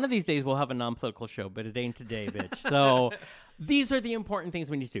one of these days we'll have a non-political show, but it ain't today, bitch. So these are the important things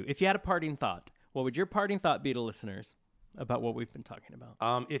we need to do. If you had a parting thought, what would your parting thought be to listeners about what we've been talking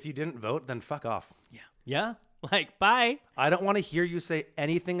about? If you didn't vote, then fuck off. Yeah. Like, bye. I don't want to hear you say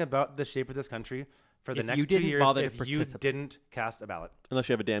anything about the shape of this country for the If next you 2 didn't years bother to if you participate. didn't cast a ballot. Unless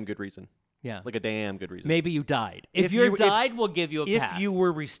you have a damn good reason. Yeah. Like a damn good reason. Maybe you died. If, If you you- if- died, we'll give you a If pass. you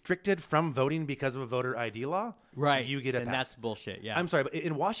were restricted from voting because of a voter ID law, right, you get a then pass. that's bullshit. Yeah. I'm sorry, but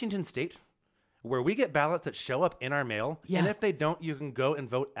in Washington State, where we get ballots that show up in our mail, Yeah. and if they don't, you can go and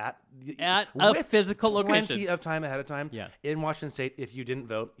vote at a with physical plenty location. of time ahead of time. Yeah. In Washington State, if you didn't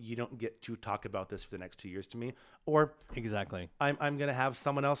vote, you don't get to talk about this for the next 2 years to me, or Exactly. I'm going to have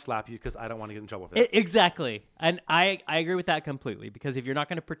someone else slap you because I don't want to get in trouble for that. Exactly. And I agree with that completely because if you're not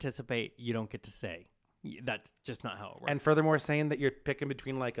going to participate, you don't get to say. That's just not how it works. And furthermore, saying that you're picking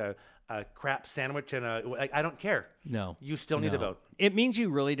between like a crap sandwich and I don't care. no. You still need to No. vote. It means you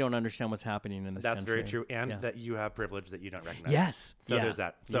really don't understand what's happening in this That's country. very true, and Yeah. that you have privilege that you don't recognize. Yes. So Yeah. there's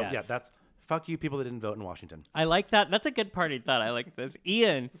that. So yeah, Yes. that's fuck you, people that didn't vote in Washington. I like that. That's a good party thought. I like this.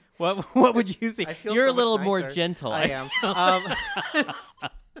 Ian, what would you say? I feel You're so a little much more nicer. gentle. I am.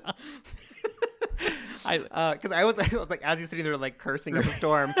 Because I was like, as he's sitting there like cursing up a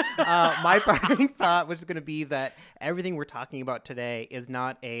storm, my parting thought was going to be that everything we're talking about today is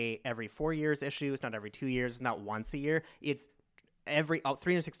not a every 4 years issue. It's not every 2 years. It's not once a year. It's every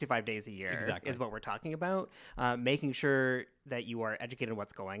 365 days a year Exactly. is what we're talking about. Making sure that you are educated on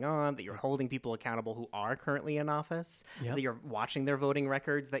what's going on, that you're holding people accountable who are currently in office, Yep. that you're watching their voting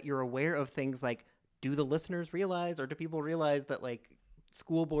records, that you're aware of things like, do the listeners realize, or do people realize that like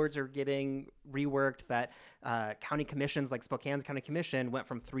school boards are getting reworked, that county commissions like Spokane's County Commission went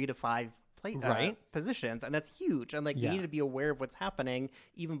from 3 to 5 Right. positions, and that's huge. And like Yeah. you need to be aware of what's happening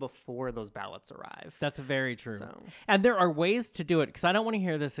even before those ballots arrive. That's very true. So- And there are ways to do it because I don't want to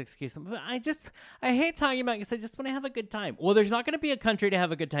hear this excuse. But I hate talking about it because I just want to have a good time. Well, there's not going to be a country to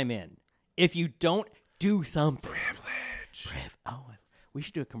have a good time in if you don't do something. Privilege. We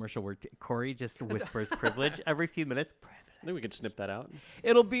should do a commercial where Corey just whispers privilege every few minutes. Privilege. I think we could snip that out.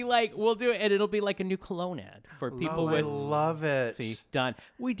 It'll be like, we'll do it, and it'll be like a new cologne ad for people I with. love it. See, done.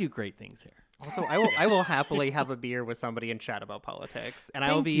 We do great things here. Also, I will happily have a beer with somebody and chat about politics, and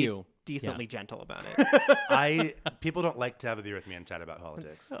I will be decently gentle about it. People don't like to have a beer with me and chat about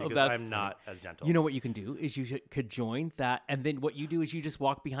politics because I'm not as gentle. You know what you can do is could join that, and then what you do is you just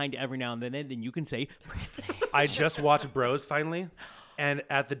walk behind every now and then you can say privilege. I just watched Bros finally. And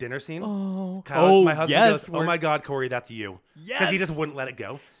at the dinner scene, Kyle, my husband goes, "Oh my God, Corey, that's you." Yes, because he just wouldn't let it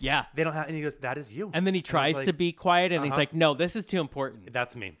go. Yeah, they don't have, and he goes, "That is you." And then he tries to be quiet, and he's like, "No, this is too important."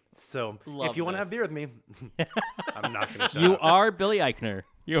 That's me. So if you want to have beer with me, I'm not going to shut You up. are Billy Eichner.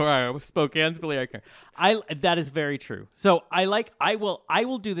 You are Spokane's Billy Eichner. That is very true. So I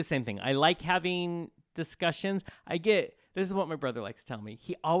will do the same thing. I like having discussions. This is what my brother likes to tell me.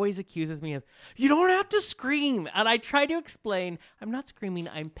 He always accuses me of, you don't have to scream. And I try to explain, I'm not screaming,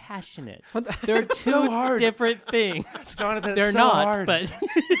 I'm passionate. They're two different things. Jonathan, they're it's so not, hard. but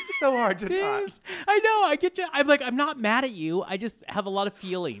it's so hard to not. I know, I get you. I'm like, I'm not mad at you. I just have a lot of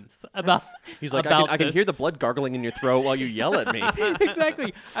feelings about He's like, about I can this. hear the blood gargling in your throat while you yell at me.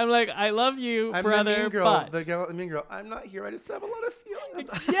 Exactly. I'm like, I love you, I'm brother, the mean girl. but The mean girl. I'm not here. I just have a lot of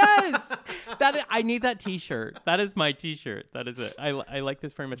feelings. yes, I need that T-shirt. That is my T-shirt. That is it. I like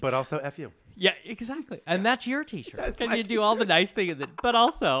this very much. But also, F you. Yeah, exactly. And that's your T-shirt. That's Can my you do all the nice things? But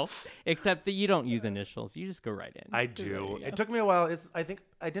also, except that you don't use initials. You just go right in. I do. It took me a while. I think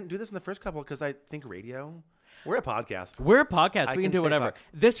I didn't do this in the first couple because I think radio. We're a podcast. We're a podcast. I We can can do say whatever. fuck.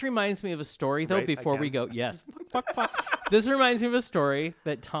 This reminds me of a story, though, Right, before we again? go. Yes. Fuck. This reminds me of a story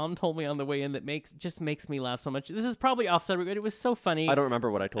that Tom told me on the way in that makes me laugh so much. This is probably offset, but it was so funny. I don't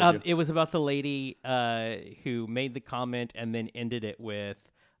remember what I told you. It was about the lady who made the comment and then ended it with,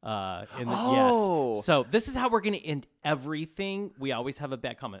 yes. So this is how we're going to end everything. We always have a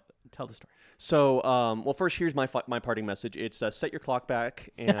bad comment. Tell the story. So, well, first, here's my parting message. It's set your clock back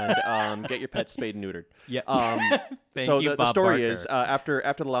and get your pet spayed and neutered. Yeah. Thank So you, the Bob story Barker. is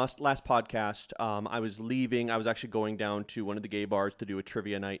after the last podcast, I was leaving. I was actually going down to one of the gay bars to do a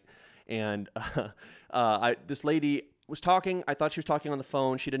trivia night, and this lady was talking. I thought she was talking on the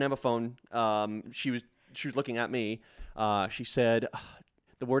phone. She didn't have a phone. She was looking at me. She said,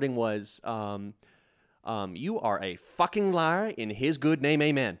 the wording was, you are a fucking liar. In his good name,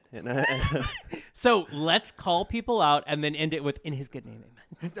 amen. So let's call people out and then end it with "in his good name,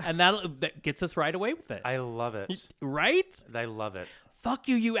 amen," and that gets us right away with it. I love it. Right? I love it. Fuck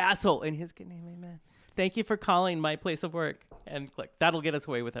you, you asshole! In his good name, amen. Thank you for calling my place of work. And click. That'll get us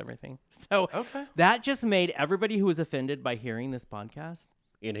away with everything. So that just made everybody who was offended by hearing this podcast.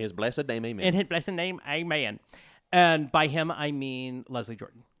 In his blessed name, amen. In his blessed name, amen. And by him, I mean Leslie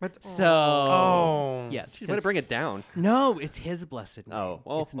Jordan. So, yes. She's going to bring it down. No, it's his blessed name. Oh,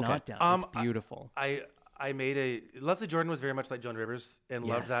 well, it's not down. It's beautiful. I made Leslie Jordan was very much like Joan Rivers and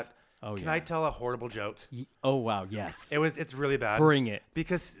loved that. Oh, Can I tell a horrible joke? Oh, wow, yes. It's really bad. Bring it.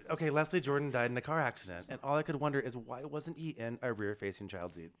 Because, Leslie Jordan died in a car accident, and all I could wonder is why wasn't he in a rear-facing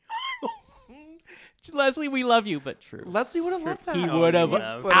child seat? Leslie, we love you, but true. Leslie would have loved that. He would have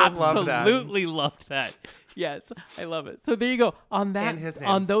absolutely loved that. Yes, I love it. So there you go. On that, in his name.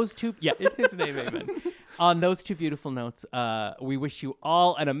 on those two, in his name, amen. On those two beautiful notes, we wish you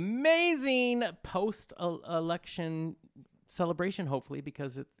all an amazing post-election celebration, hopefully,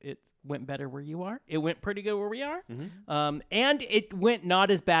 because it went better where you are. It went pretty good where we are. Mm-hmm. And it went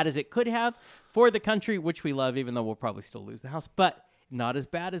not as bad as it could have for the country, which we love, even though we'll probably still lose the House. But not as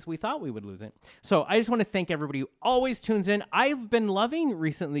bad as we thought we would lose it. So I just want to thank everybody who always tunes in. I've been loving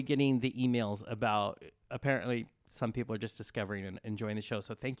recently getting the emails about, apparently some people are just discovering and enjoying the show.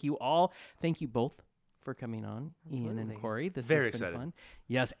 So thank you all. Thank you both for coming on, Ian and Corey. This Very has been excited. fun.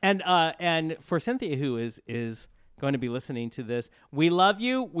 Yes. And for Cynthia, who is going to be listening to this, we love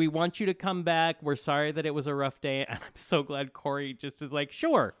you. We want you to come back. We're sorry that it was a rough day. And I'm so glad Corey just is like,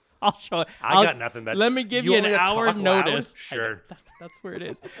 sure, I'll show it. I got nothing, but let me give you want an me to hour talk loud? notice. Sure. That's where it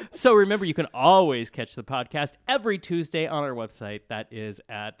is. So remember, you can always catch the podcast every Tuesday on our website. That is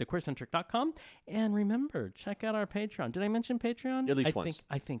at thequeercentric.com. And remember, check out our Patreon. Did I mention Patreon? At least once.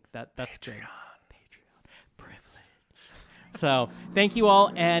 I think that's good. Patreon. Privilege. So thank you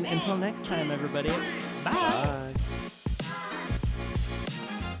all. And until next time, everybody. Bye.